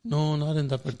builders? No, not in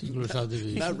that particular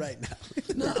subdivision. Not right now.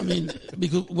 No, I mean,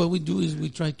 because what we do is we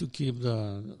try to keep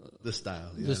the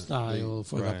style. Yeah. the style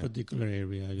for that particular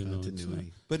area, you know.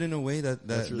 Continuity. But in a way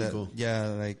that's really cool. Yeah,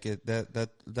 like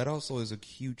that also is a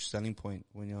huge selling point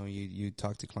when you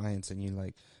talk to clients and you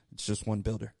like it's just one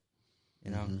builder.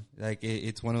 You know, like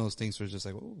it's one of those things where it's just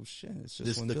like, oh shit, it's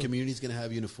just one the builder. community's going to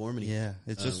have uniformity. Yeah,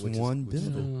 it's just one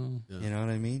builder. You know what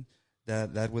I mean?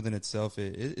 That within itself,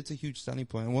 it's a huge selling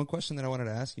point. And one question that I wanted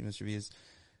to ask you, Mr. V, is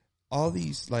all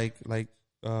these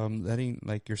letting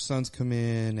like your sons come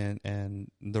in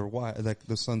and their wife, like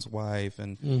the son's wife,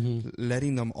 and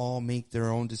letting them all make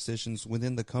their own decisions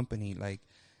within the company. Like,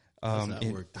 how does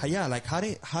that work? Yeah, like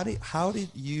how did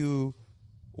you,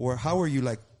 or how are you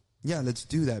like? Yeah, let's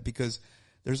do that, because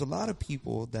there's a lot of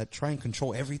people that try and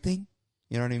control everything.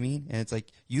 You know what I mean? And it's like,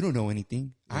 you don't know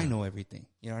anything. Yeah. I know everything.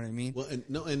 You know what I mean? Well,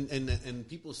 and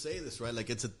people say this, right? Like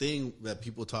it's a thing that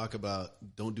people talk about.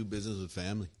 Don't do business with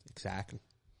family. Exactly.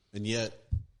 And yet,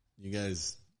 you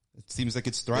guys, it seems like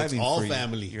it's thriving. It's all for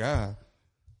family. You. Yeah.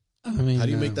 I mean, how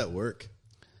do you make that work?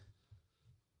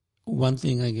 One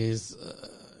thing, I guess,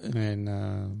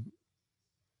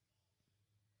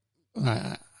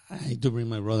 I hate to bring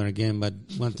my brother again, but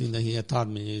one thing that he had taught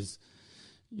me is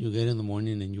you get in the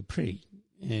morning and you pray.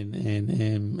 And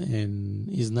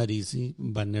it's not easy,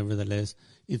 but nevertheless,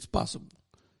 it's possible.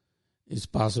 It's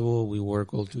possible. We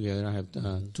work all together. I have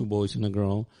 2 boys and a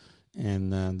girl,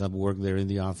 and that work there in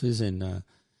the office, and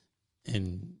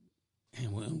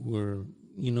we're,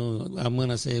 you know, I'm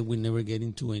gonna say we never get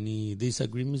into any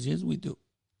disagreements. Yes, we do.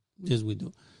 Yes, we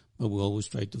do. But we always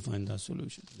try to find that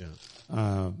solution.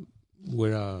 Yeah.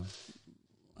 We're a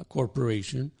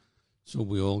corporation, so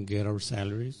we all get our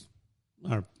salaries,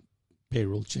 our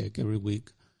payroll check every week,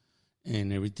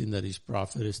 and everything that is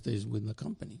profit stays with the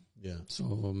company. Yeah.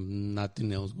 So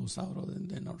nothing else goes out other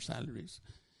than our salaries.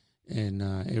 And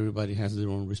everybody has their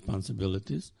own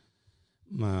responsibilities.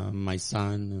 My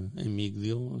son,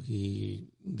 Emigdio, he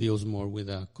deals more with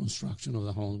the construction of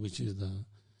the home, which is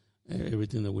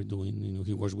everything that we're doing. You know,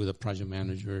 he works with the project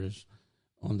managers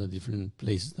on the different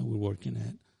places that we're working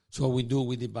at. So what we do,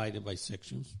 we divide it by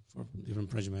sections for different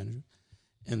project managers.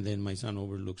 And then my son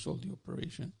overlooks all the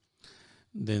operation.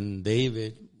 Then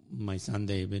David, my son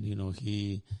David, you know,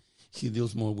 he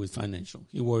deals more with financial.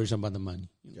 He worries about the money.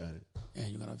 Got it. Yeah,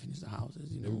 you gotta finish the houses.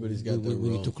 You know, Everybody's got their we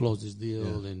role. need to close this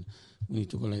deal, and we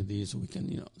need to go like this so we can,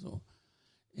 you know. So,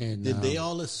 and did they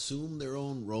all assume their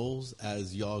own roles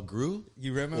as y'all grew?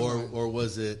 You remember, or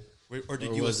was it? Or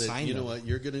did you assign? You know what?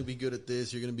 You're going to be good at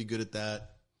this. You're going to be good at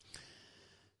that.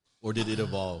 Or did it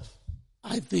evolve?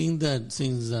 I think that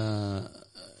since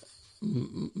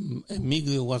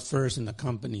Emigdio was first in the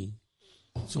company,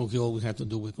 so he always had to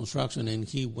do with construction, and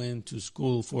he went to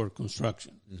school for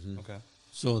construction. Mm-hmm. Okay.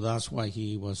 So that's why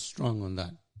he was strong on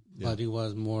that. Yeah. But he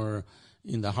was more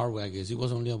in the hard way, I guess. It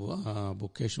was only a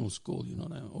vocational school, you know,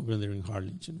 over there in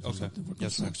Harlingen for something for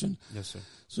construction. Yes, sir.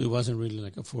 So it wasn't really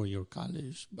like a 4-year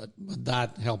college, but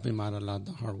that helped him out a lot,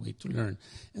 the hard way to learn.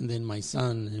 And then my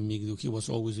son, Emigdio, he was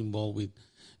always involved with,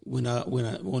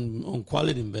 on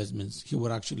quality investments, he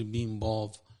would actually be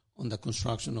involved on the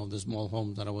construction of the small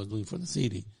homes that I was doing for the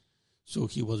city. So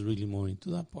he was really more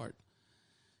into that part.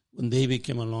 When David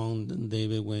came along, then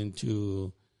David went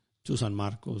to San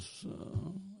Marcos,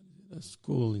 a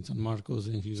school in San Marcos,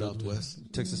 and he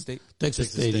Southwest Texas State. Texas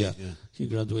State, yeah. He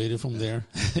graduated from there.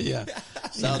 Yeah.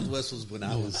 Southwest was when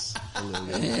I was a little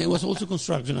young. It was also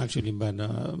construction, actually, but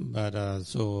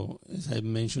so as I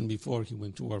mentioned before, he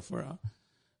went to work for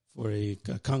a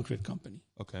concrete company.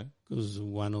 Okay. Because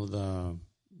one of the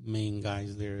main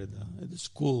guys there at the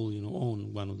school, you know,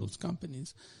 owned one of those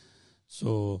companies.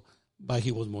 So, but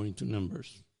he was more into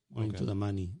numbers. More into the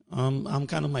money. I'm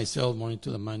kind of myself more into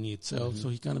the money itself. Mm-hmm. So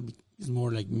he kind of is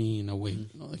more like me in a way.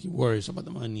 Mm-hmm. You know, like he worries about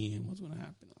the money and what's going to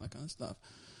happen, all that kind of stuff.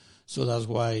 So that's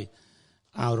why,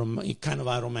 kind of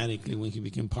automatically, when he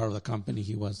became part of the company,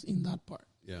 he was in that part.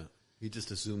 Yeah, he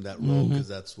just assumed that role because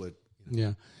that's what. You know.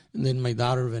 Yeah, and then my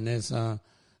daughter Vanessa,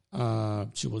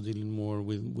 she was dealing more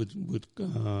with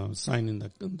signing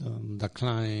the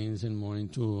clients and more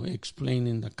into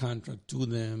explaining the contract to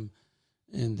them.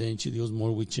 And then she deals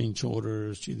more with change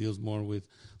orders. She deals more with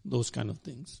those kind of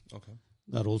things. Okay.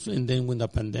 that also. And then when the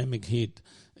pandemic hit,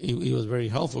 it was very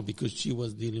helpful because she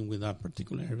was dealing with that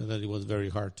particular area that it was very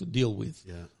hard to deal with.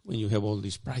 Yeah. When you have all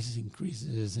these prices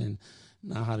increases, and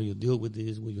now how do you deal with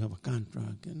this when you have a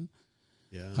contract, and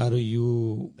how do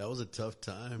you? That was a tough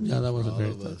time. Yeah, that was a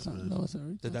very tough time.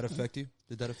 Did that affect you?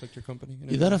 Did that affect your company?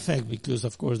 Did that affect because,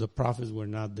 of course, the profits were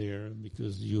not there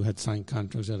because you had signed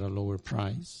contracts at a lower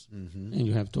price, and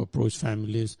you have to approach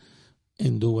families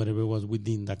and do whatever was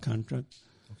within the contract.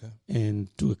 Okay. And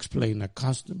to explain a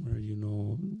customer,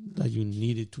 that you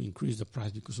needed to increase the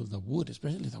price because of the wood,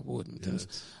 especially the wood.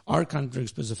 Yes. Our contract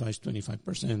specifies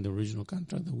 25%, the original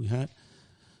contract that we had.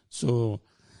 So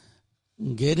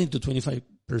getting to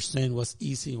 25% was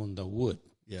easy on the wood.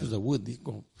 Because the wood did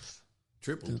go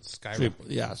triple.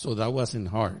 Yeah, so that wasn't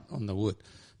hard on the wood.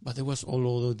 But there was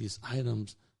all of these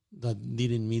items that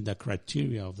didn't meet the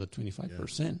criteria of the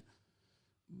 25%.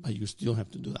 But you still have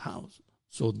to do the house.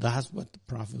 So that's what the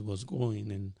profit was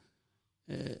going, and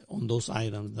on those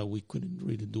items that we couldn't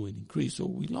really do an increase. So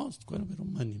we lost quite a bit of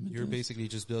money. You're basically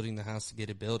just building the house to get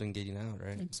it built and getting out,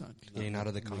 right? Exactly. Getting out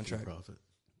of the contract. Profit.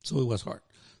 So it was hard.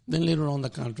 Then later on the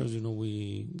contracts,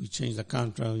 we changed the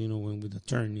contract, when with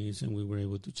attorneys, and we were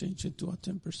able to change it to a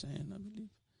 10%, I believe.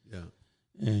 Yeah.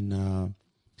 And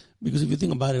because if you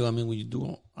think about it, when you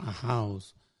do a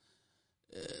house,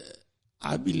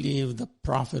 I believe the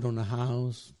profit on a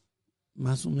house,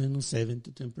 más o menos 7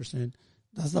 to 10%,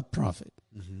 that's the profit.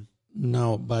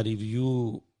 Now, but if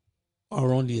you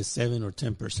are only at 7 or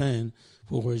 10%,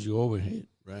 where's your overhead?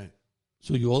 Right.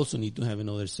 So you also need to have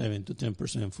another 7 to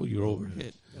 10% for your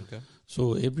overhead. Okay.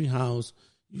 So every house,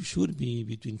 you should be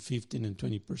between 15 and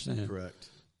 20%. Correct.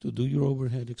 To do your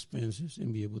overhead expenses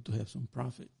and be able to have some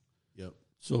profit. Yep.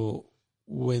 So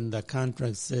when the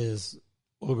contract says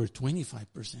over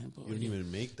 25%, you don't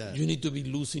even make that. You need to be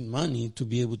losing money to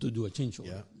be able to do a changeover.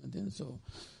 Yeah. And then so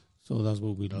that's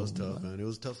what we. That was tough, man. It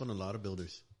was tough on a lot of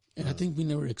builders. And I think we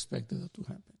never expected that to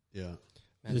happen. Yeah.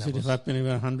 Man, this it happened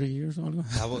about 100 years ago.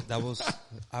 That was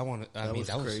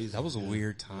crazy. That was a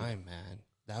weird time, man.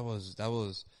 That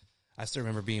was. I still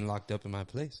remember being locked up in my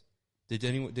place. Did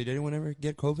anyone ever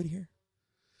get COVID here?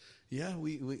 Yeah,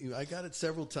 I got it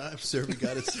several times. Serby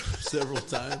got it several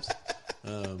times.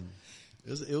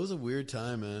 It was a weird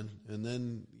time, man. And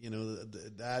then,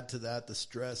 add to that the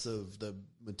stress of the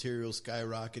material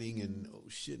skyrocketing and, oh,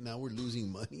 shit, now we're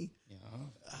losing money. Yeah.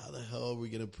 How the hell are we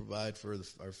going to provide for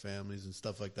our families and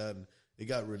stuff like that? And it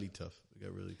got really tough. Yeah,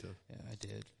 I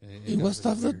did. It was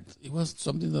tough. It was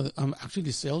something that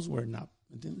actually sales were not.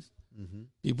 Mm-hmm.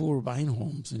 People were buying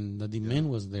homes and the demand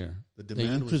was there. The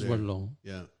interest were low.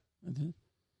 Yeah.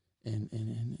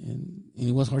 And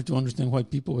it was hard to understand why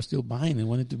people were still buying and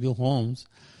wanted to build homes,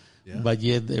 but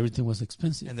yet everything was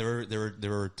expensive. And they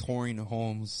were touring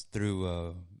homes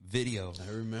through video.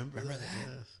 I remember that.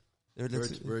 Yes.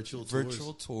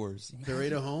 Virtual tours.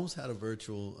 Parade of Homes had a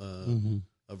virtual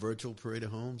Parade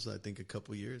of Homes. I think a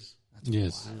couple years.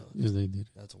 Yes, they did.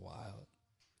 That's wild.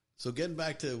 So getting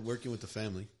back to working with the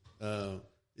family,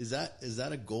 is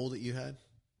that a goal that you had?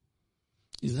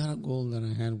 Is that a goal that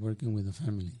I had working with the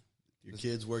family? Your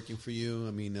kids working for you.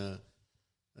 I mean,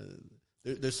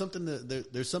 there's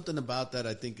something about that.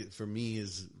 I think for me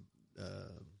is,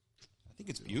 I think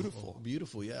it's beautiful.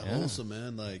 Beautiful, yeah. Wholesome,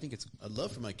 man. Like, I'd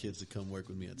love for my kids to come work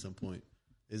with me at some point.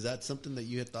 Is that something that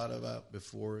you had thought about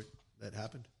before that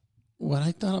happened? What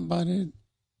I thought about it,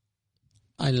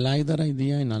 I like that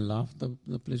idea and I love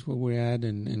the place where we're at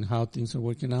and how things are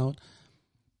working out.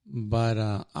 But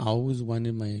I always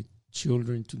wanted my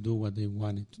children to do what they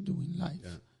wanted to do in life.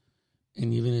 Yeah.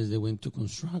 And even as they went to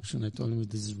construction, I told them,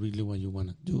 this is really what you want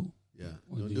to do. Yeah.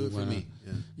 Don't do it for me.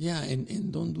 Yeah.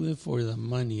 And don't do it for the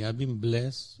money. I've been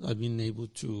blessed. I've been able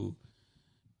to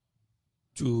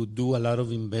do a lot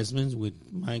of investments with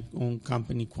my own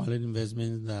company, Quality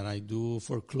Investments, that I do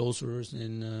foreclosures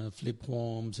and flip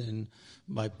homes and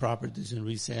buy properties and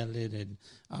resell it. And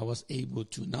I was able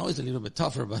to, now it's a little bit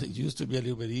tougher, but it used to be a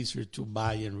little bit easier to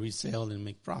buy and resell and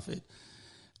make profit.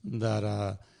 That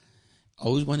I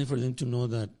always wanted for them to know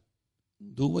that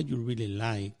do what you really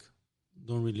like.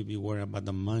 Don't really be worried about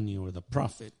the money or the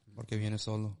profit. Porque viene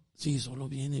solo. Sí, solo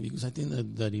viene, because I think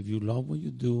that if you love what you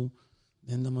do,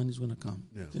 then the money's going to come.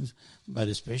 Yeah. But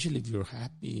especially if you're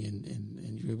happy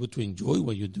and you're able to enjoy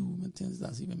what you do,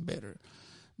 that's even better.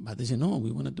 But they say, no,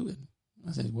 we want to do it.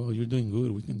 I said, well, you're doing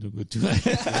good. We can do good too.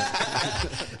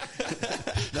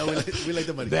 No, we like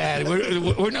the money. Dad,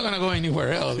 we're not going to go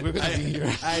anywhere else. We're going to be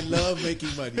here. I love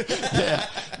making money. Yeah,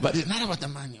 but it's not about the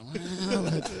money. But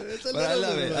I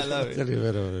love it. I love it. It's a little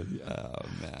bit of it. Oh,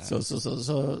 man.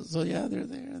 So yeah, they're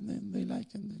there and then they like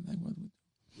what we do.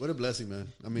 What a blessing, man.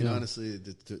 I mean, honestly,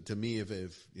 to me, if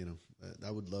you know, I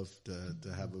would love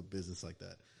to have a business like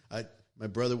that. My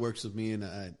brother works with me, and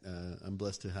I'm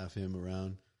blessed to have him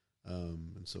around.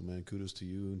 And so, man, kudos to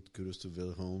you, and kudos to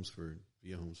Via Homes for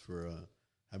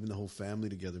having the whole family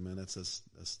together, man. That's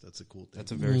a cool thing.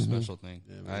 That's a very special thing.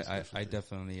 Yeah, I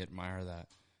definitely admire that.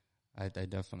 I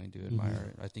definitely do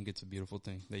admire it. I think it's a beautiful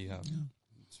thing that you have. Yeah.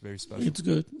 It's very special. It's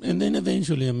good. And then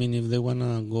eventually, I mean, if they want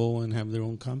to go and have their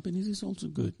own companies, it's also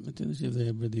good. If they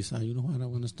ever decide, you know what, I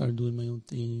want to start doing my own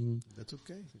thing. That's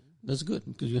okay. That's good,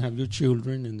 because you have your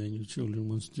children, and then your children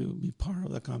wants to be part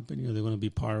of the company, or they want to be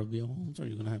part of your homes, or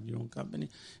you're going to have your own company.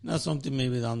 Not something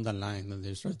maybe down the line that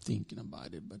they start thinking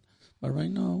about it. But right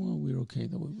now, we're okay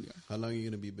the way we are. How long are you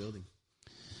going to be building?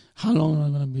 How long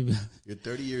am I going to be? You're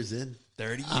 30 years in.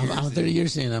 30 years I'm 30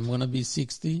 years in. I'm going to be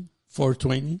 60,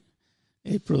 4/20,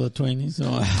 April the 20th.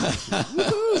 So,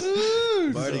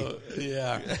 Marty.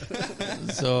 yeah.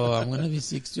 So I'm going to be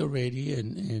 60 already,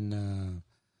 and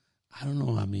I don't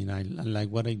know. I mean, I like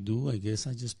what I do. I guess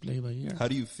I just play by ear. How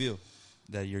do you feel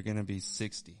that you're going to be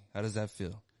 60? How does that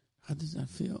feel? How does that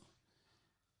feel?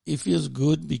 It feels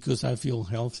good because I feel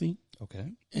healthy.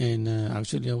 Okay. And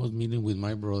actually, I was meeting with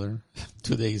my brother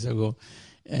 2 days ago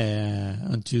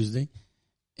on Tuesday.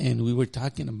 And we were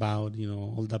talking about, you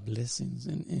know, all the blessings.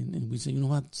 And we said, you know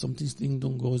what, sometimes things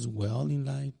don't go as well in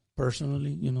life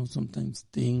personally. You know, sometimes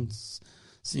things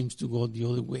seems to go the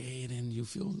other way and you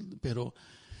feel, pero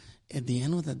at the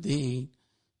end of the day,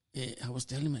 I was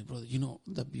telling my brother, you know,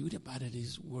 the beauty about it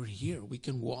is we're here. We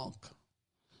can walk.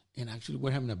 And actually,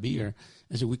 we're having a beer.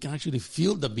 And so we can actually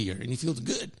feel the beer, and it feels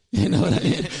good. You know what I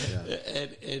mean?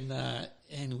 Yeah.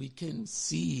 And we can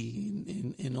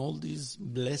see in all these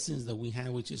blessings that we have,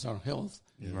 which is our health.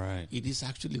 Yeah. Right. It is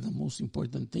actually the most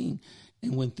important thing.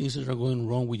 And when things are going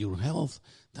wrong with your health,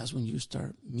 that's when you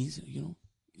start missing, you know,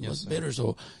 what's better.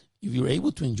 So if you're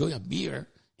able to enjoy a beer,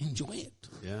 enjoy it.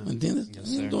 Yeah. And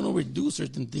then don't overdo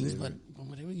certain things, but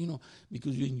whatever, you know,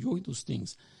 because you enjoy those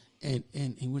things. And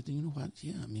we're thinking, you know what?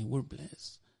 Yeah, I mean, we're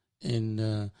blessed.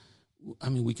 And, I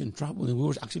mean, we can travel. And we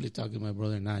were actually talking to my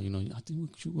brother and I, you know, I think we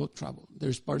should go travel.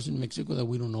 There's parts in Mexico that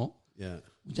we don't know. Yeah.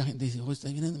 Mucha gente dice, oh,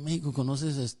 estás bien en México,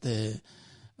 conoces I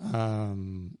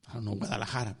don't know,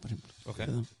 Guadalajara, por ejemplo. Okay.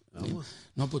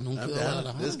 No, pues nunca he ido a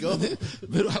Guadalajara. Let's go.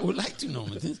 But I would like to know.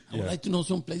 I would like to know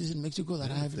some places in Mexico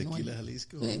that I have no idea.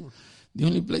 Jalisco. The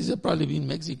only place I've probably been in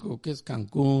Mexico, que es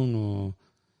Cancún, or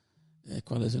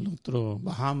 ¿cuál es el otro?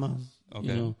 Bahamas. Okay.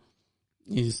 You know,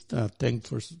 is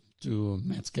thankful to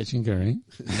Matt Sketching Gary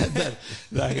that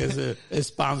has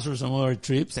sponsored some of our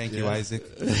trips. Thank you, Isaac.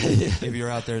 If you're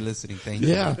out there listening, thank you.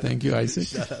 Yeah, thank you, Isaac.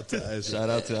 Shout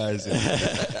out to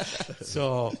Isaac.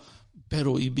 So,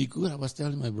 pero it'd be good. I was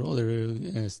telling my brother,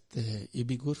 it'd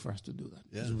be good for us to do that.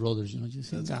 Yeah. As brothers, you know,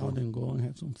 just hang out and go and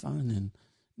have some fun and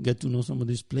get to know some of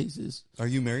these places. Are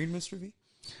you married, Mr. V?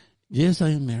 Yes, I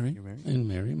am married. You're married? I'm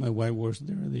married. My wife works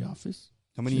there at the office.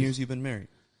 How many years you been married?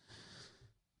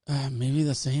 Maybe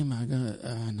the same. I got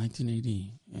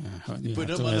 1980. Yeah, Put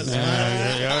him on the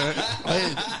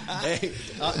Hey,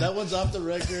 that one's off the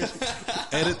record.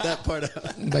 Edit that part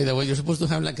out. By the way, you're supposed to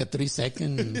have like a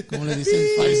 3-second, ¿cómo le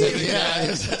dicen? 5 seconds.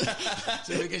 Yeah.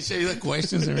 So we can show you the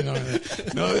questions every now and then.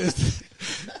 No,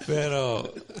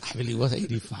 pero I believe it was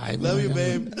 85. Love you,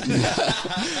 babe.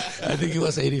 I think it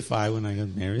was 85 when I got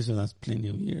married, so that's plenty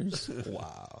of years.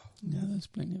 Wow. Yeah, that's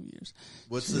plenty of years.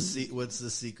 What's the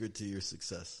secret to your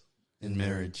success in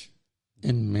marriage?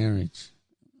 In marriage.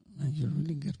 Man, you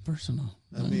really get personal.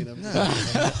 I mean, I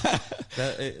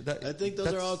think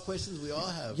those are all questions we all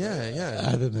have. Yeah, right? yeah.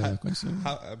 I don't know the question.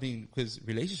 I mean, because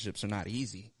relationships are not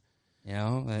easy. You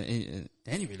know,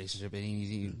 any relationship ain't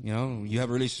easy. You know, you have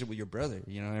a relationship with your brother.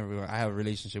 You know, I have a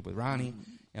relationship with Ronnie.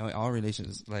 You know, all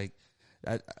relationships, like,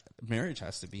 marriage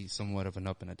has to be somewhat of an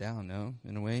up and a down, no?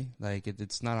 In a way. Like,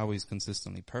 it's not always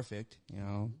consistently perfect, you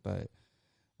know? But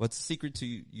what's the secret to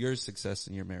your success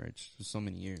in your marriage for so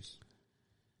many years?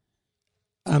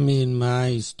 I mean,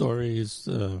 my story is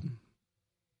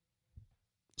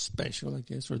special, I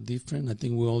guess, or different. I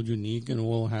think we're all unique and we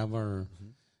all have our...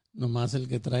 Nomás el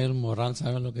que trae el moral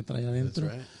sabe lo que trae adentro.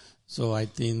 That's right. So I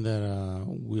think that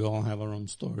we all have our own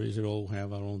stories. We all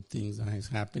have our own things that has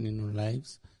happened in our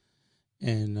lives.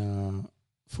 And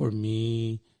for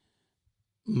me,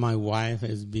 my wife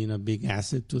has been a big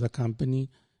asset to the company,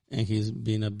 and he's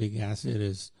been a big asset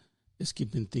is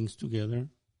keeping things together.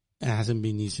 It hasn't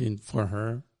been easy for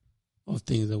her of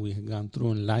things that we have gone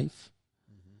through in life.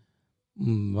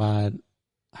 But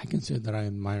I can say that I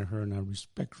admire her and I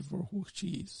respect her for who she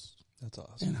is. That's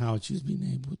awesome. And how she's been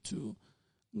able to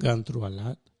gone through a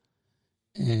lot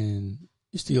and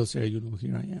still say, you know,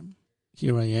 here I am.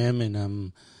 here I am,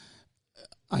 and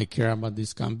I care about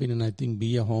this company, and I think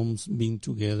Villa Homes being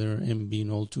together and being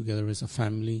all together as a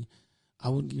family, I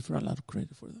would give her a lot of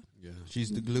credit for that. Yeah.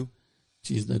 She's the glue.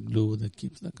 She's the glue that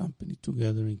keeps the company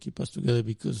together and keep us together,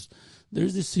 because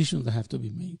there's decisions that have to be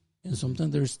made. And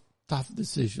sometimes there's tough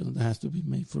decisions that has to be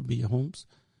made for Villa Homes.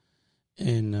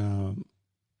 And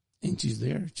she's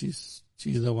there. She's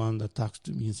the one that talks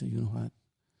to me and says, you know what,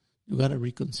 you got to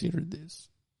reconsider this,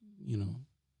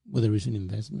 whether it's an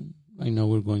investment. I know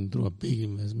we're going through a big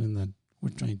investment that we're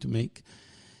trying to make.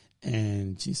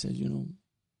 And she says,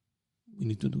 we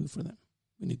need to do it for them.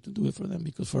 We need to do it for them,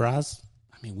 because for us,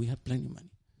 we have plenty of money.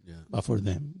 Yeah. But for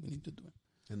them, we need to do it.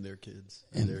 And their kids.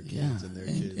 And their kids. And their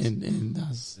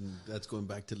kids. And that's going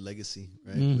back to legacy,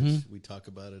 right? Mm-hmm. Which we talk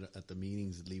about it at the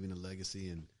meetings, leaving a legacy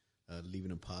and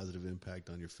leaving a positive impact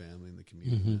on your family and the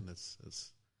community. Mm-hmm. And that's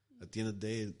at the end of the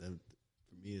day,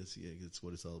 for me, it's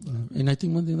what it's all about. Right? And I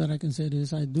think one thing that I can say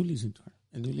is I do listen to her.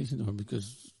 I do listen to her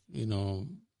because,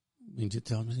 when she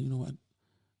tells me, you know what,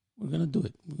 we're going to do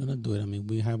it. We're going to do it.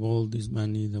 We have all this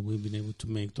money that we've been able to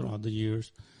make throughout the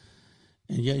years.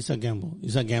 And yeah, it's a gamble.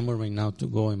 It's a gamble right now to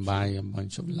go and buy a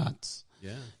bunch of lots.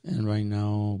 Yeah. And right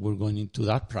now we're going into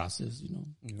that process,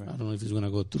 Right. I don't know if it's going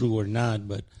to go through or not,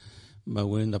 but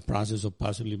we're in the process of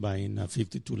possibly buying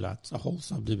 52 lots, a whole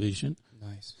subdivision.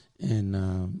 Nice.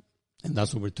 And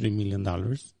that's over $3 million.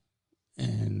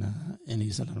 And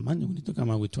it's a lot of money. We need to come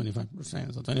out with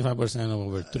 25%. So 25% of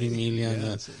over $3 million,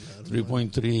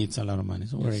 3.3, it's a lot of money.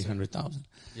 It's over $800,000.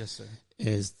 Yes,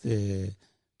 sir.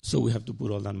 So we have to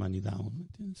put all that money down.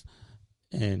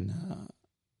 And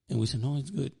we said, no,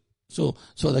 it's good. So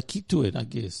the key to it, I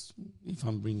guess, if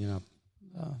I'm bringing up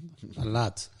a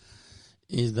lot,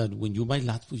 is that when you buy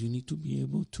lots, you need to be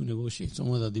able to negotiate. Some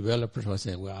of the developers will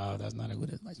say, wow, that's not a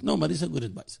good advice. No, but it's a good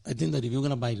advice. I think that if you're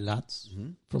going to buy lots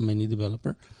from any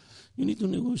developer, you need to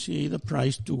negotiate a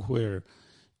price to where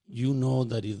you know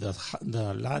that if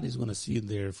the lot is going to sit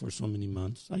there for so many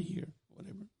months, a year,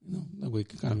 whatever, the way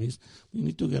economy is, you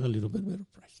need to get a little bit better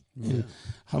price. Yeah. And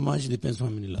how much depends on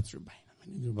how many lots you're buying.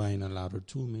 If you're buying a lot or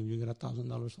two, maybe you get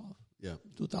 $1,000 off. Yeah.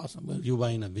 $2,000. But if you're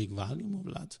buying a big volume of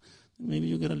lots, maybe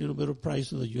you get a little better price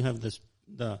so that you have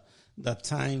the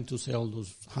time to sell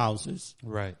those houses.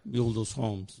 Right. Build those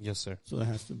homes. Yes, sir. So there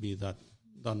has to be that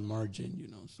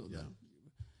margin, so that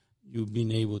you've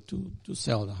been able to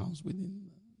sell the house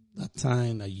within that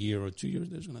time, a year or 2 years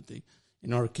that's going to take.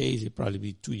 In our case, it'd probably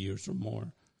be 2 years or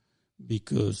more,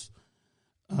 because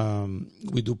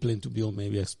we do plan to build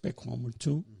maybe a spec home or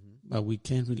two, but we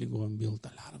can't really go and build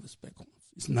a lot of spec homes.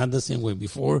 It's not the same way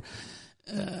before.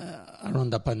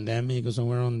 Around the pandemic or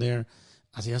somewhere around there,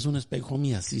 hacías un spec home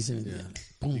y así se vendía.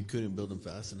 Boom. You couldn't build them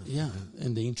fast enough. Yeah,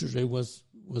 and the interest rate was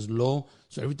low,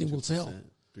 so everything will sell.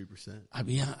 3%.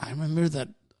 I remember that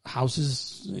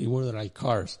houses were like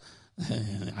cars.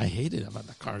 I hated about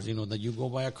the cars, that you go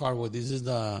buy a car, well, this is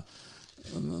the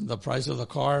price of the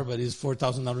car, but it's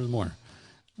 $4,000 more.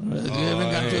 The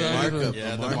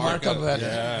markup value.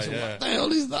 What the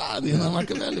hell is that?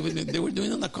 Market value. They were doing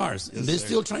it on the cars. Yes, they're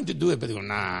still trying to do it, but they go,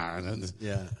 nah.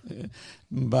 Yeah.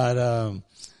 But,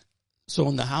 so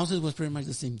on the houses was pretty much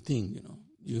the same thing,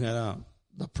 You had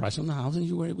the price on the house and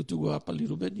you were able to go up a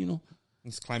little bit,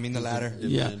 It's climbing the ladder.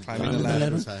 Yeah. Climbing the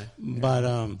ladder.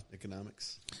 But,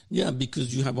 economics. Yeah,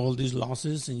 because you have all these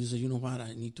losses and you say, you know what,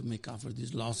 I need to make up for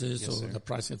these losses. Yes, so sir. the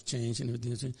price have changed and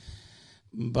everything.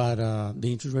 But the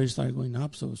interest rates started going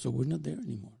up, so we're not there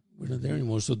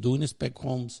anymore. So doing spec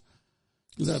homes,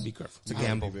 you gotta be careful. It's a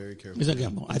gamble. Be very careful. It's a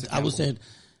gamble. I would say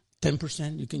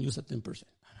 10%. You can use at 10%.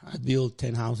 I build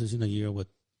 10 houses in a year.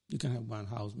 You can have one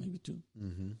house, maybe two.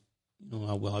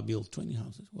 Mm-hmm. I build 20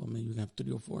 houses. Well, maybe you can have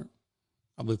 3 or 4.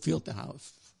 I will build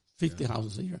 50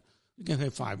 houses a year. You can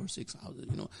have 5 or 6 houses,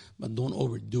 but don't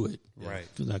overdo it, right?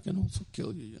 Because that can also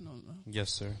kill you,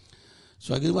 Yes, sir.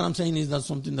 So I guess what I'm saying is that's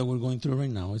something that we're going through right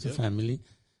now as a family,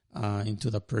 into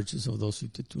the purchase of those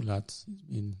 52 lots. It's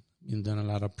been done a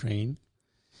lot of praying,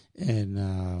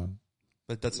 and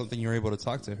but that's something you're able to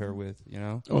talk to her with,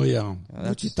 Oh yeah,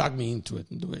 she talked me into it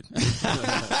and do it.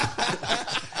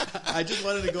 I just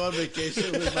wanted to go on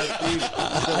vacation with my team.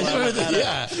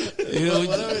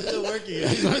 Whatever, it's still working.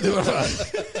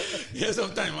 Yeah,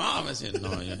 sometime mom, I said,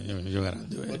 no, you gotta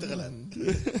do it.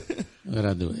 You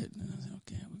gotta do it.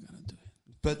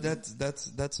 But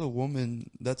that's a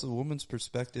woman's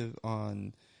perspective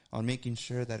on making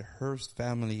sure that her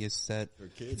family is set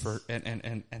for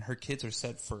and her kids are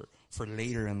set for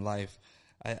later in life.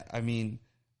 I'm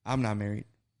not married.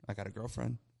 I got a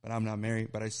girlfriend, but I'm not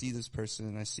married. But I see this person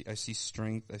and I see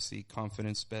strength, I see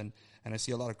confidence, and I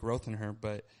see a lot of growth in her.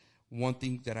 But one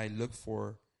thing that I look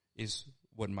for is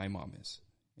what my mom is.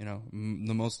 You know,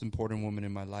 the most important woman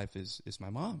in my life is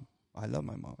my mom. I love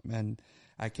my mom. And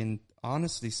I can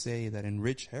honestly say that in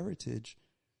Rich Heritage,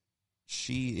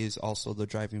 she is also the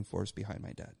driving force behind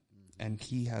my dad. And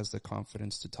he has the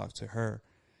confidence to talk to her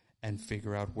and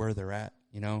figure out where they're at,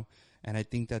 you know. And I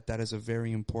think that that is a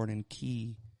very important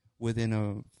key within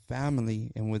a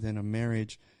family and within a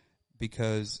marriage,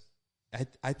 because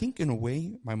I think in a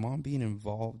way, my mom being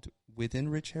involved within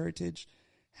Rich Heritage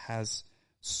has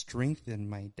strengthened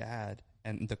my dad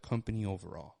and the company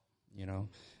overall, you know.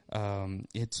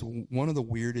 It's one of the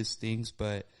weirdest things,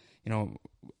 but, you know,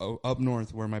 up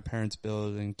north where my parents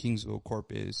build in Kingsville,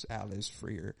 Corpus, Alice,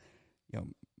 Freer, you know,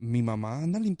 mi mamá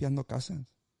anda limpiando casas.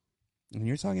 And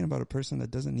you're talking about a person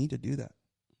that doesn't need to do that.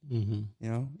 Mm-hmm.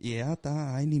 You know, yeah,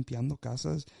 está ahí limpiando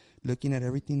casas, looking at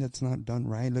everything that's not done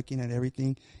right, looking at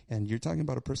everything. And you're talking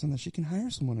about a person that she can hire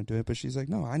someone to do it, but she's like,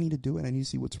 no, I need to do it. I need to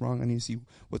see what's wrong. I need to see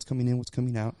what's coming in, what's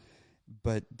coming out.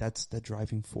 But that's the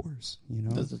driving force, you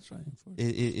know. That's the driving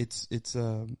force.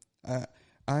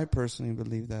 I personally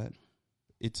believe that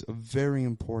it's a very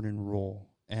important role,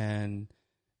 and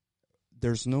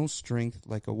there's no strength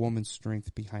like a woman's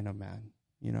strength behind a man.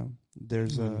 You know,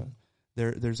 there's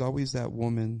there's always that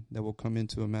woman that will come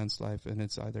into a man's life, and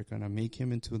it's either going to make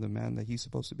him into the man that he's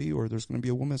supposed to be, or there's going to be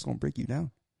a woman that's going to break you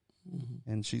down,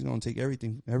 and she's going to take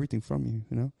everything from you,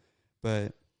 you know.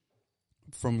 But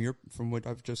from what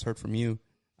I've just heard from you,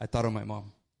 I thought of my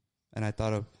mom, and I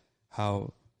thought of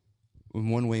how, in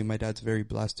one way, my dad's very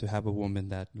blessed to have a woman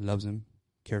that loves him,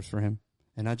 cares for him,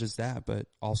 and not just that, but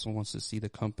also wants to see the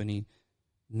company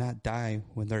not die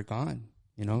when they're gone.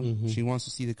 You know, she wants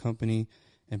to see the company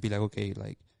and be like, okay,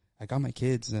 like, I got my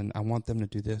kids and I want them to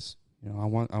do this. You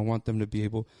know, I want them to be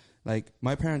able, like,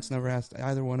 my parents never asked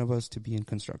either one of us to be in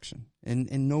construction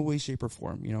in no way, shape or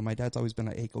form. You know, my dad's always been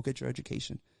like, hey, go get your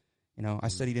education. You know, I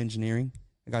studied engineering.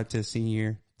 I got to a senior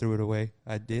year, threw it away.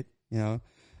 I did, you know.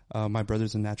 My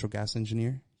brother's a natural gas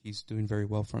engineer. He's doing very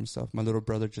well for himself. My little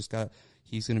brother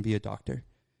he's going to be a doctor.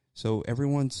 So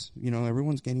everyone's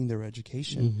getting their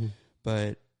education,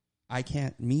 but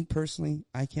me personally,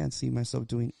 I can't see myself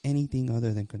doing anything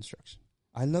other than construction.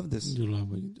 I love this. You love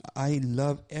what you do. I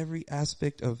love every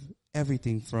aspect of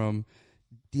everything, from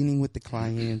dealing with the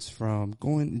clients, from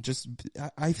going,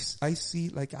 I see,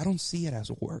 like, I don't see it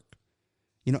as work.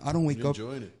 You know, I don't wake up.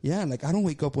 Enjoying it. Yeah. Like, I don't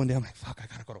wake up one day, I'm like, fuck, I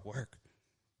got to go to work.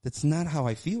 That's not how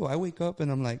I feel. I wake up and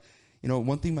I'm like, you know,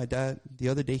 one thing, my dad, the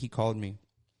other day he called me,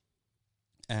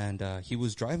 and he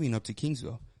was driving up to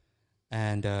Kingsville.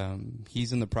 And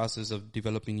he's in the process of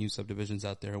developing new subdivisions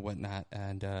out there and whatnot.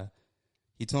 And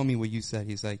he told me what you said.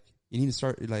 He's like, you need to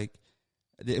start, like,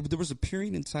 there was a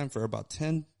period in time for about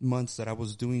 10 months that I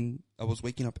was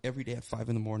waking up every day at 5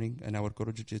 a.m, and I would go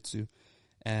to jiu-jitsu,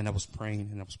 and I was praying,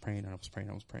 and I was praying, and I was praying,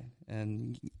 and I was praying.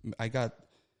 And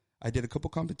I did a couple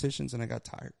competitions, and I got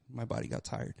tired. My body got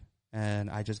tired. And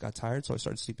I just got tired, so I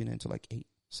started sleeping until like 8,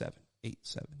 7.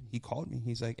 He called me.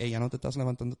 He's like, hey, ya no te estás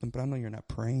levantando temprano, you're not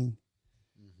praying.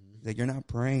 Like, you're not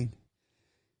praying.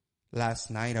 Last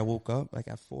night I woke up like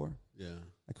at 4. Yeah.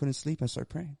 I couldn't sleep. I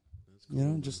started praying. That's cool, you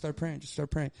know, just start praying.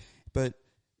 But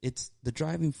it's the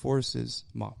driving force is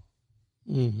mom.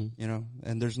 You know,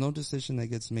 and there's no decision that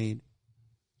gets made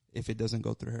if it doesn't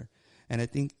go through her. And I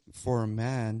think for a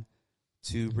man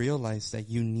to realize that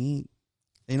you need,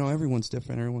 you know, everyone's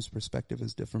different. Everyone's perspective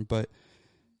is different, but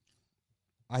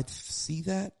I see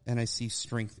that and I see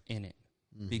strength in it.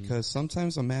 Because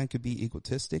sometimes a man could be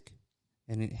egotistic,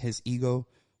 and his ego,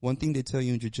 one thing they tell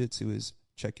you in jiu-jitsu is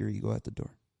check your ego at the door.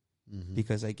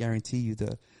 Because I guarantee you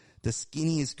the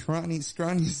skinniest,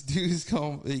 scrawniest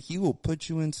dudes he will put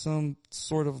you in some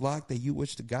sort of lock that you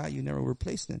wish to God you never were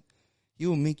placed in. He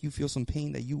will make you feel some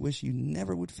pain that you wish you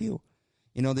never would feel.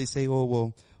 You know, they say, oh,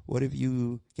 well, what if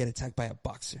you get attacked by a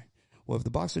boxer? Well, if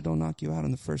the boxer don't knock you out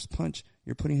in the first punch,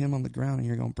 you're putting him on the ground and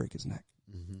you're going to break his neck.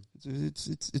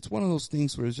 It's one of those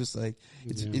things where it's just like,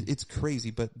 it's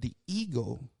crazy. But the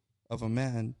ego of a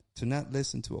man to not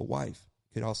listen to a wife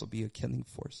could also be a killing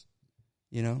force.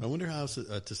 You know? I wonder how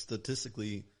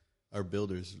statistically our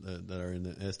builders that are in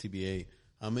the STBA,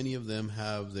 how many of them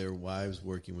have their wives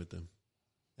working with them,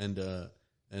 and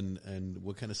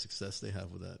what kind of success they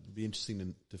have with that. It'd be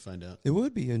interesting to find out. It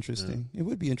would be interesting. It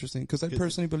would be interesting because I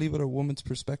personally believe that a woman's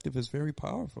perspective is very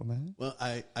powerful, man. Well,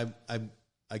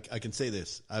 I can say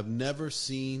this. I've never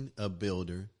seen a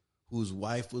builder whose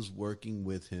wife was working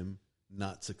with him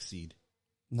not succeed.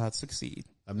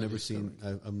 I've never seen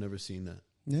that.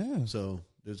 Yeah. So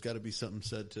there's got to be something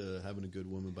said to having a good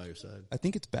woman by your side. I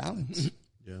think it's balance.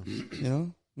 Yeah. You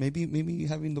know, maybe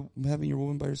having your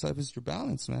woman by your side is your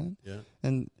balance, man. Yeah.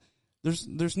 And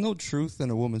there's no truth in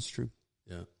a woman's truth.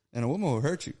 Yeah. And a woman will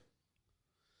hurt you.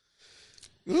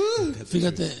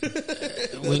 Fíjate,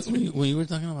 when you were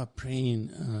talking about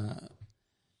praying,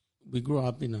 we grew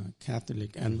up in a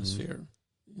Catholic atmosphere.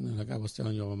 You know, like I was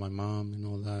telling you about my mom and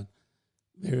all that.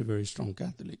 Very, very strong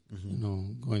Catholic. You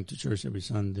know, going to church every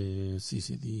Sunday,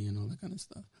 CCD and all that kind of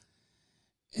stuff.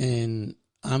 And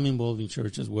I'm involved in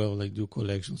church as well, like do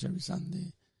collections every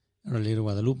Sunday, Our Lady of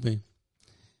Guadalupe.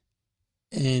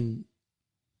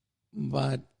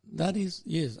 But that is,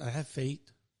 yes, I have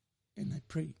faith and I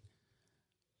pray.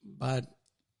 But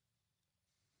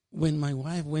when my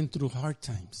wife went through hard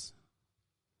times,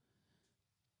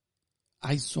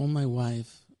 I saw my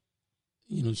wife,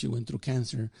 you know, she went through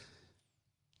cancer,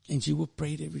 and she would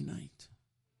pray every night,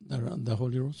 the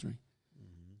Holy Rosary.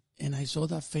 And I saw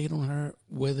that faith on her,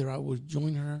 whether I would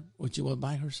join her or she was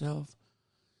by herself.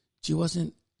 She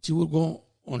would go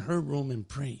on her room and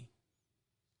pray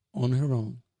on her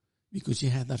own because she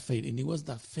had that faith. And it was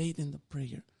that faith in the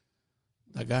prayer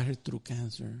that got her through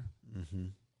cancer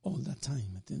all that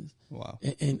time. Wow.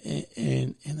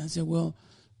 And I said, well,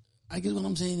 I guess what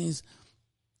I'm saying is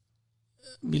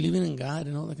believing in God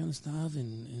and all that kind of stuff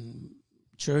and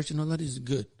church and all that is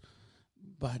good.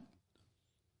 But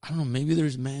I don't know, maybe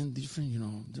there's man different, you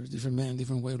know, there's different men,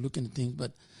 different way of looking at things.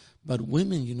 But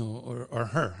women, you know, or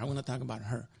her, I want to talk about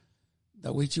her.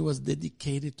 The way she was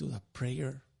dedicated to the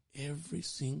prayer every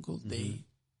single day,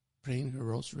 praying her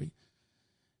rosary.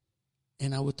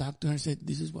 And I would talk to her and say,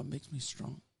 this is what makes me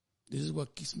strong. This is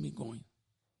what keeps me going.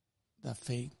 That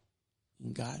faith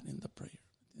in God and the prayer.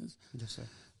 Yes, sir.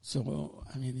 So,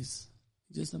 I mean, it's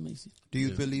just amazing. Do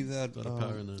you believe that? A lot of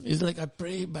power in that. It's like I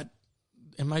pray, but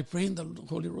am I praying the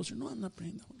Holy Rosary? No, I'm not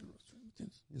praying the Holy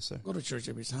Rosary. Yes, sir. Go to church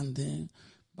every Sunday,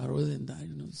 but other than that,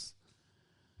 you know.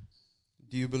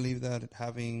 Do you believe that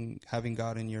having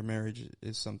God in your marriage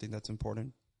is something that's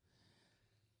important?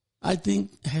 I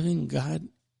think having God,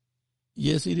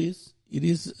 yes, it is. It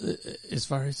is as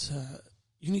far as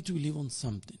you need to believe on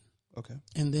something. Okay.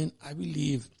 And then I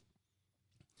believe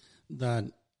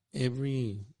that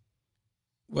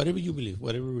whatever you believe,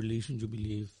 whatever religion you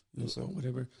believe, Yes, sir. or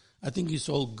whatever, I think it's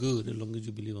all good as long as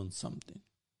you believe on something.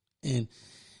 And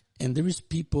there is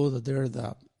people that they're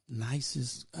the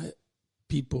nicest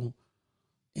people,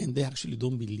 and they actually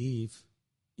don't believe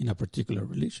in a particular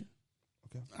religion.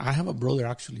 Okay. I have a brother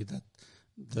actually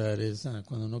that is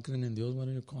cuando no creen en Dios, what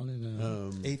do you call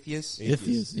it? Atheist?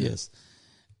 Atheist, yes.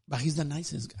 But he's the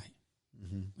nicest guy.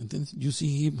 And then you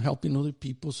see him helping other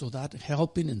people, so that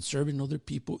helping and serving other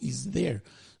people is there.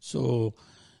 So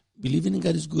believing in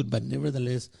God is good, but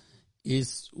nevertheless,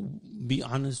 is be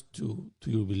honest to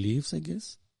your beliefs, I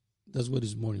guess. That's what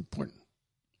is more important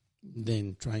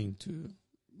than trying to,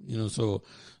 you know, so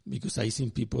because I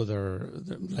seen people that are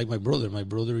like my brother. My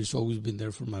brother has always been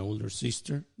there for my older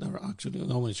sister. That are actually,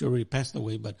 no, when she already passed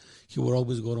away, but he would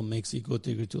always go to Mexico,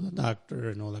 take her to the doctor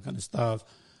and all that kind of stuff.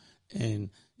 And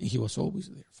he was always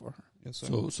there for her. Yes, sir.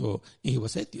 So and he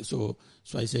was atheist. So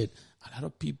I said, a lot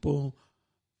of people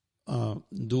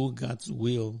do God's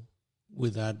will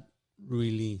without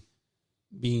really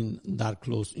being that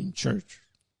close in church.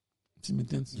 ¿Sí me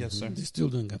entiendes? Yes, sir. They're still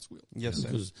doing God's will. Yes, sir.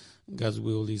 Because God's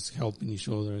will is helping each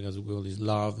other. God's will is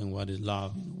love. And what is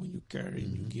love? You know, when you care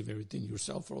and you give everything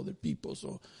yourself for other people.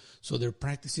 So they're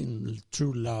practicing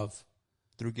true love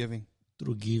Through giving.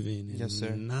 through giving. And Yes,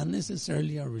 sir. not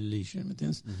necessarily a religion. ¿Me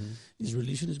entiendes? His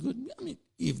religion is good. I mean,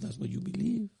 if that's what you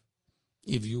believe.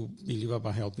 If you believe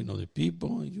about helping other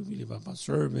people, if you believe about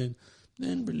serving,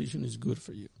 then religion is good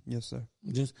for you. Yes, sir.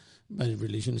 But if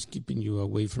religion is keeping you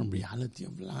away from reality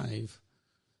of life,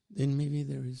 then maybe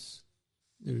there is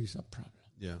a problem.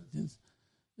 Yeah.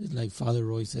 It's like Father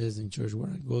Roy says in church where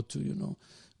I go to, you know,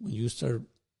 when you start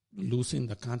losing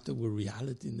the contact with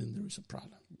reality, then there is a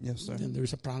problem. Yes, sir. Then there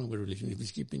is a problem with religion if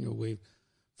it's keeping you away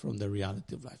from the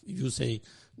reality of life. If you say,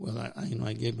 well,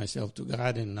 I gave myself to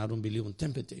God and I don't believe in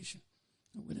temptation.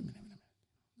 No, wait a minute.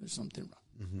 There's something wrong.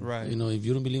 Right. You know, if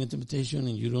you don't believe in temptation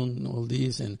and you don't know all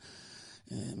this, and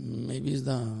maybe it's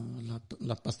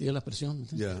la pastilla de la presión.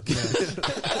 Yeah.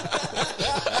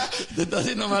 Te está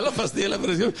haciendo mal la pastilla de la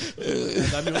presión.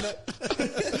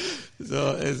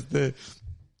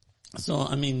 So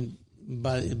I mean,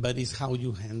 but it's how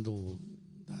you handle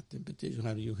that temptation.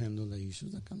 How do you handle the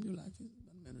issues that come to your life?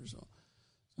 That matters. So,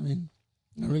 I mean,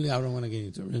 I don't want to get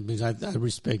into it because I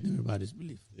respect everybody's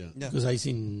belief. Yeah. Because I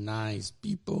see nice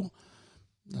people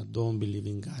that don't believe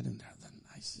in God, and they're the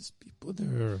nicest people.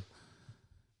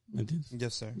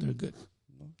 Yes, sir. They're good.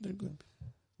 They're good.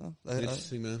 Oh,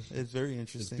 Interesting, man. It's very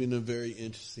It's interesting. been a very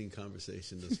interesting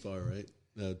conversation thus far, right?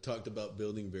 talked about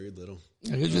building very little.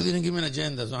 I guess you didn't give me an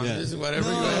agenda, so Yeah. this is whatever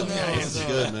you have. This is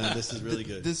good, man. This is really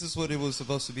good. This is what it was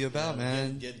supposed to be about,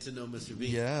 man. Get to know Mr. V.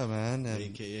 Yeah, man.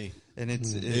 AKA. And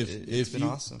it's been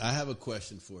awesome. I have a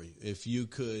question for you. If you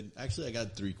could, actually, I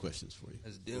got 3 questions for you.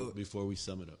 Let's do it. Before we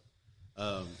sum it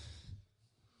up.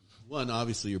 One,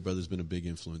 obviously, your brother's been a big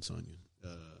influence on you.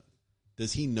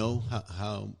 Does he know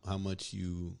how much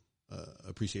you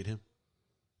appreciate him?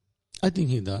 I think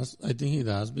he does.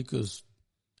 Because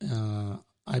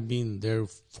I've been there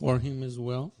for him as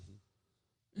well,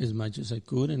 as much as I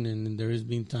could. And then there has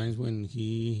been times when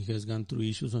he has gone through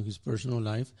issues on his personal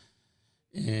life,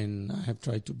 and I have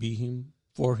tried to be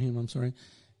for him.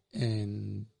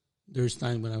 And there's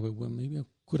times when I went, well, maybe I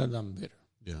could have done better.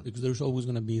 Yeah. Because there's always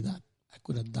going to be that I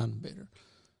could have done better.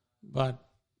 But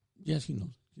yes, he knows.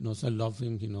 He knows I love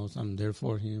him. He knows I'm there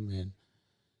for him,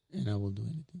 and I will do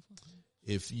anything for him.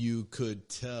 If you could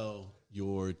tell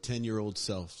your 10-year-old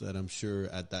self that I'm sure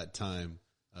at that time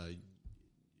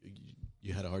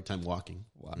you had a hard time walking.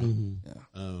 Wow. Mm-hmm.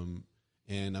 Yeah.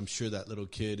 And I'm sure that little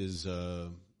kid is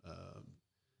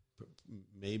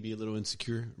maybe a little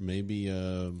insecure, maybe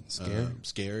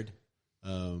scared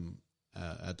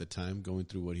at the time, going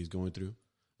through what he's going through.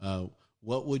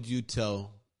 What would you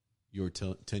tell your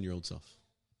 10-year-old self?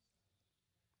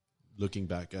 Looking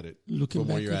back at it, from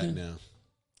where you're at now.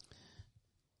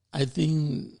 I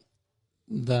think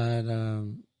that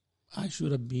I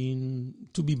should have been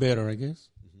to be better, I guess.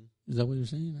 Mm-hmm. Is that what you're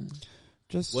saying?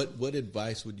 Just what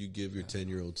advice would you give your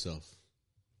 10-year-old self?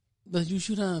 That you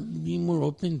should be more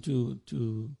open to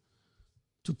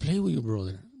play with your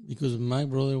brother, because my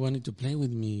brother wanted to play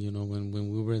with me,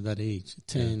 when we were that age,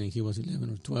 10, and he was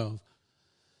 11 or 12.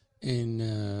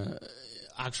 And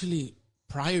actually,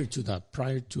 prior to that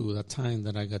time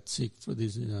that I got sick for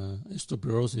this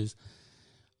osteoporosis,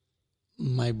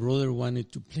 my brother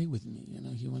wanted to play with me.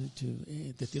 He wanted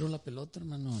to, te tiro la pelota,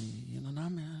 hermano. No,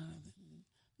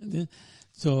 man.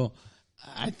 So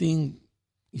I think,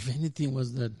 if anything,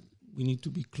 was that we need to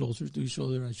be closer to each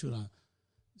other. I should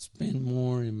spend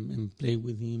more and play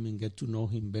with him and get to know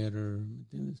him better.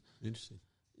 Interesting.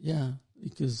 Yeah,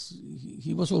 because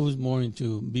he was always more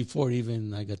into, before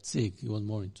even I got sick, he was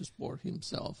more into sport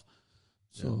himself.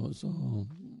 So,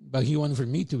 but he wanted for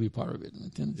me to be part of it.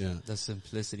 Yeah. the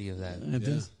simplicity of that.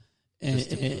 Just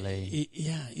to play.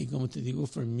 Y como te digo,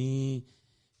 for me,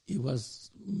 he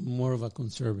was more of a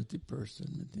conservative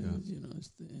person.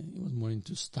 He was more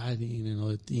into studying and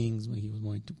other things, when he was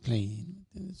more into playing.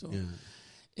 So,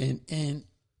 and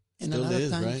still a lot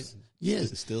is, of times, right?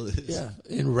 Yes. It still is. Yeah.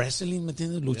 En wrestling, ¿me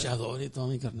entiendes? Luchador y todo,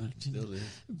 mi carnal. Still is.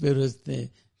 Pero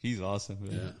He's awesome.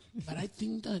 Man. Yeah. but I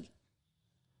think that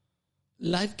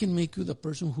life can make you the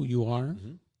person who you are.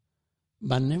 Mm-hmm.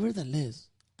 But nevertheless,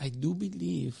 I do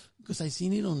believe, because I've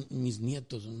seen it on mis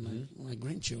nietos, on my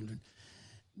grandchildren,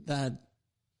 that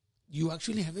you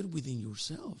actually have it within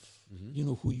yourself. You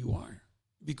know who you are.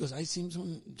 Because I've seen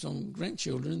some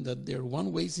grandchildren that they're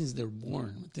one way since they're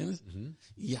born. ¿Entiendes? Y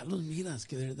ya los miras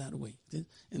que they're that way. ¿Entiendes?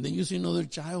 And then you see another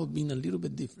child being a little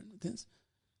bit different. ¿Entiendes?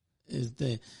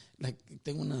 Like,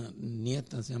 tengo una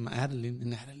nieta, se llama Adeline,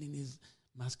 and Adeline is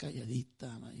más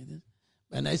calladita. ¿Entiendes?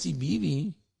 And I see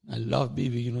Bibi. I love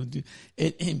Bibi,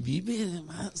 and Bibi es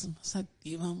más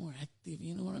activa, more active,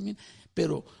 you know what I mean?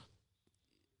 Pero,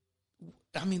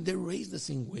 I mean, they're raised the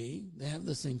same way. They have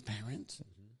the same parents.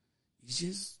 It's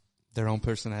just Their own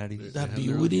personality. the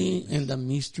beauty and the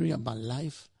mystery about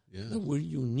life. Yeah. That we're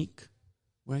unique.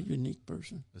 We're a unique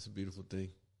person. That's a beautiful thing.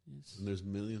 Yes. And there's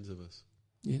millions of us.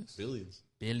 Yes. Billions.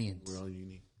 Billions. We're all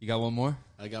unique. You got one more?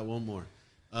 I got one more.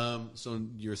 So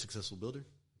you're a successful builder.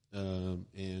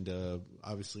 And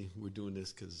obviously we're doing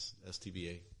this because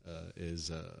STVA is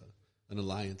an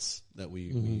alliance that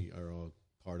we are all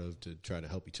part of to try to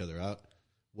help each other out.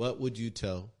 What would you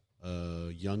tell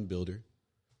a young builder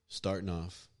starting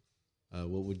off?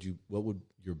 What would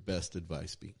your best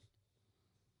advice be?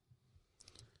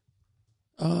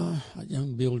 A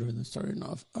young builder that's starting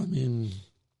off. I mean,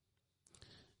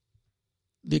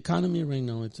 the economy right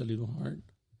now, it's a little hard.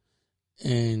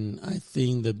 And I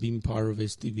think that being part of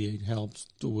STVA helps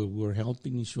to where we're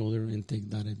helping each other and take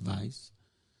that advice.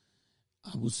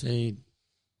 I would say,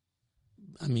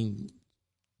 I mean,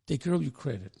 take care of your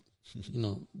credit.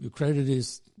 Your credit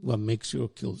is what makes you or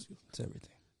kills you. It's everything.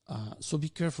 So be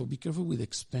careful. Be careful with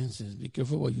expenses. Be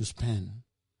careful what you spend.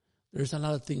 There's a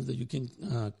lot of things that you can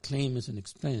claim as an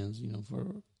expense, for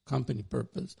company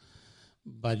purpose.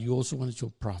 But you also want to show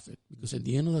profit. Because at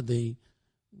the end of the day,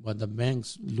 what the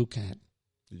banks look at,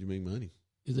 did you make money?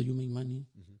 Is that you make money.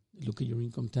 They look at your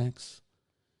income tax.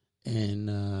 And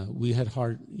we had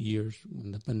hard years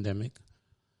in the pandemic.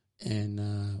 and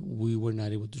we were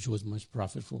not able to show as much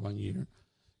profit for 1 year,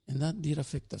 and that did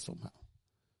affect us somehow.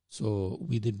 So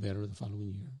we did better the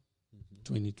following year.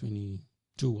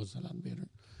 2022 was a lot better.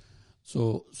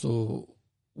 So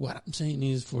what I'm saying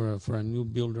is for a new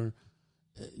builder,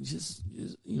 just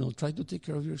try to take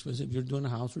care of your expenses. If you're doing a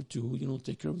house or two,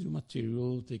 take care of your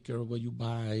material, take care of what you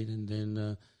buy, and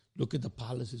then look at the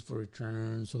policies for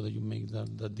return so that you make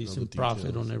the decent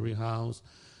profit on every house.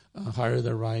 Hire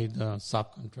the right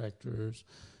subcontractors.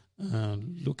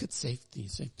 Look at safety.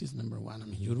 Safety is number one. I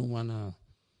mean, you don't want to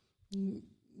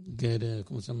get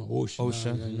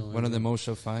OSHA. One of them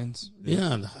OSHA fines.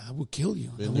 Yeah, I would kill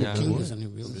you. I would kill you as a new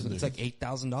builder. It's like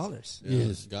 $8,000.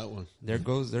 Yes, got one. There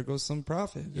goes some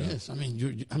profit. Yes, I mean,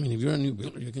 if you're a new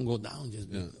builder, you can go down. Just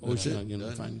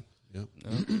OSHA, fine. Yeah.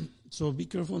 So be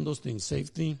careful on those things.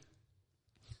 Safety.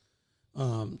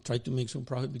 Try to make some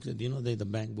profit because at the end of the day, the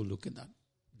bank will look at that.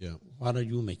 Yeah. What are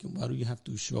you making? What do you have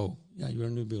to show? Yeah, you're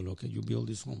a new builder. Okay, you build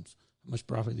these homes. How much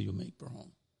profit do you make per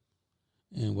home?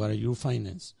 And what are your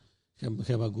finance? Have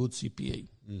a good CPA.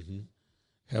 Mm-hmm.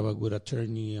 Have a good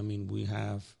attorney. I mean, we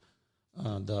have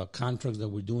the contracts that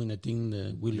we're doing. I think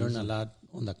we learn a lot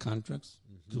on the contracts.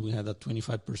 Mm-hmm. We had a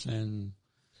 25%.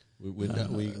 We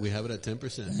have it at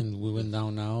 10%, and we went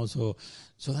down now. So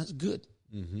that's good.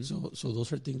 Mm-hmm. So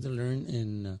those are things to learn,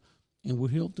 and we're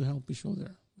here to help each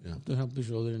other. Yeah. To help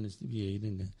each other in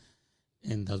STB8,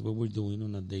 and that's what we're doing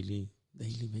on a daily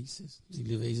basis.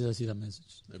 Daily basis, I see the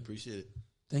message. I appreciate it.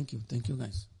 Thank you,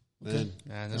 guys. Okay.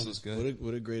 Man, this was good.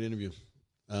 What a great interview.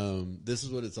 This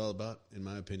is what it's all about, in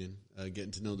my opinion,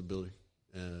 getting to know the builder.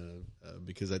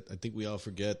 Because I think we all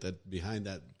forget that behind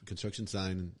that construction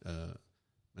sign,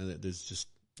 there's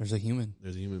a human.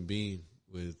 There's a human being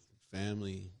with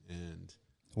family and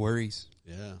worries.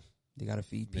 Yeah, they gotta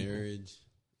feed people. Marriage.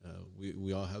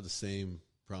 We all have the same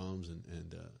problems,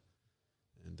 and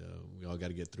we all got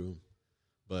to get through them.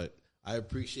 But I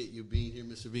appreciate you being here,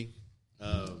 Mr. V.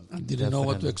 I didn't know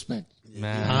what to expect.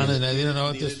 Man. I didn't know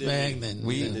what to expect.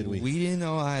 We didn't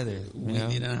know either. We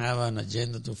didn't have an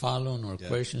agenda to follow nor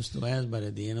questions to ask. But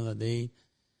at the end of the day,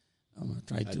 I'm gonna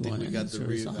try to. I think I got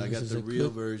the real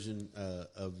version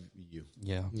of you.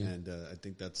 Yeah. And I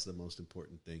think that's the most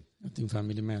important thing. I think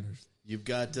family matters. You've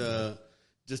got.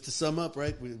 Just to sum up,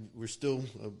 right? We're still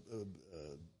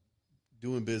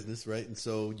doing business, right? And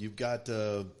so you've got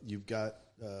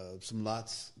some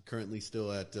lots currently still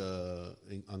on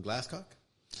Glasscock.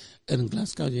 And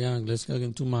Glasscock, Glasscock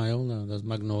in 2 Mile. That's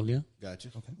Magnolia. Gotcha.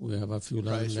 Okay. We have a few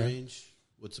price range.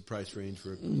 What's the price range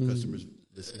for customers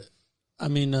listening? I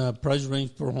mean, price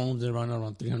range per home, they run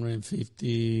around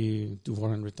 $350,000 to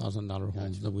 $400,000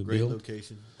 homes that we build. Great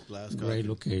location, Glasscock. Great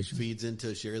location. Feeds into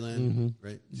Sharyland,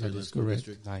 right? That is correct.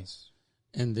 District. Nice.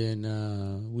 And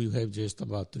then we have just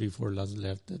about 3-4 lots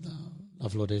left at La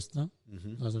Floresta.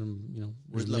 That's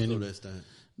where's La Floresta?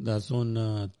 That's on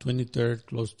 23rd,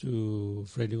 close to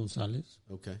Freddy Gonzalez.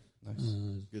 Okay, nice.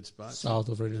 Good spot. South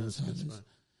of Freddy Gonzalez.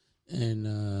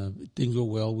 And things go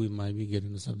well, we might be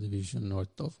getting a subdivision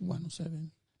north of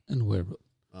 107 and Ware Road.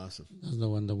 Awesome. That's the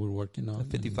one that we're working on. The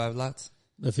 55 lots?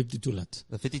 The 52 lots.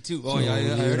 The 52? Oh, so yeah,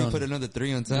 I already put another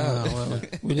 3 on top.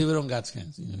 We leave it on God's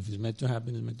hands. If it's meant to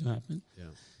happen, it's meant to happen.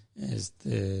 Yeah.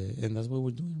 And that's what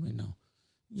we're doing right now.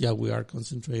 Yeah, we are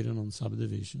concentrating on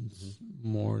subdivisions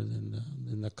more than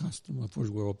the custom. Of course,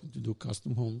 we're open to do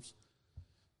custom homes.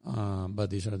 But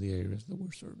these are the areas that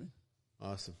we're serving.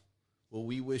 Awesome. Well,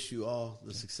 we wish you all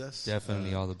the success.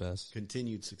 Definitely all the best.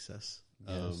 Continued success.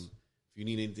 Yes. If you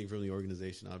need anything from the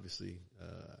organization, obviously,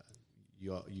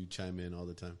 you chime in all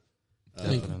the time.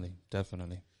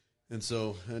 Definitely. And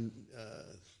so,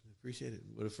 appreciate it.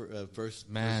 What a first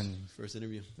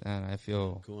interview. Man, I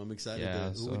feel cool. I'm excited.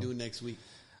 Who are we doing next week?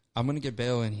 I'm gonna get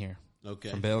Bale in here. Okay.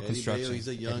 From Bale Construction. Bale, he's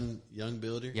a young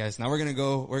builder. Yes. Now we're gonna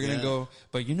go.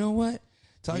 But you know what?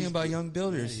 Talking about young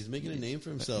builders, he's making a name for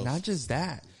himself. Not just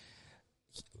that.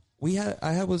 I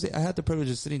had the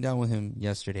privilege of sitting down with him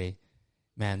yesterday.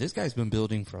 Man, this guy's been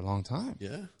building for a long time.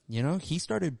 Yeah. He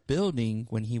started building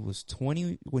when he was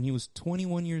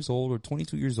 21 years old or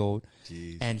 22 years old.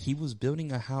 Jeez. And he was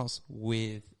building a house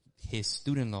with his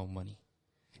student loan money.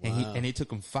 Wow. And it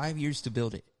took him 5 years to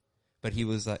build it. But he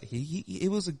was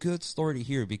it was a good story to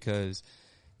hear because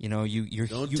you're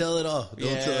Don't tell it all.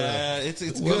 Don't tell it all. It's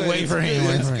good. Wait for him.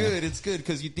 It's good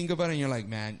because you think about it and you're like,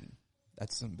 man,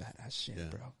 that's some badass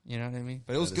shit, bro. You know what I mean?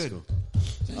 But it was good. Cool.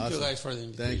 Thank you guys for the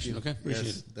invitation. Thank you. Okay,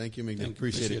 appreciate it. Thank you, Miguel.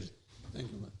 Appreciate it.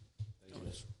 Thank you, man.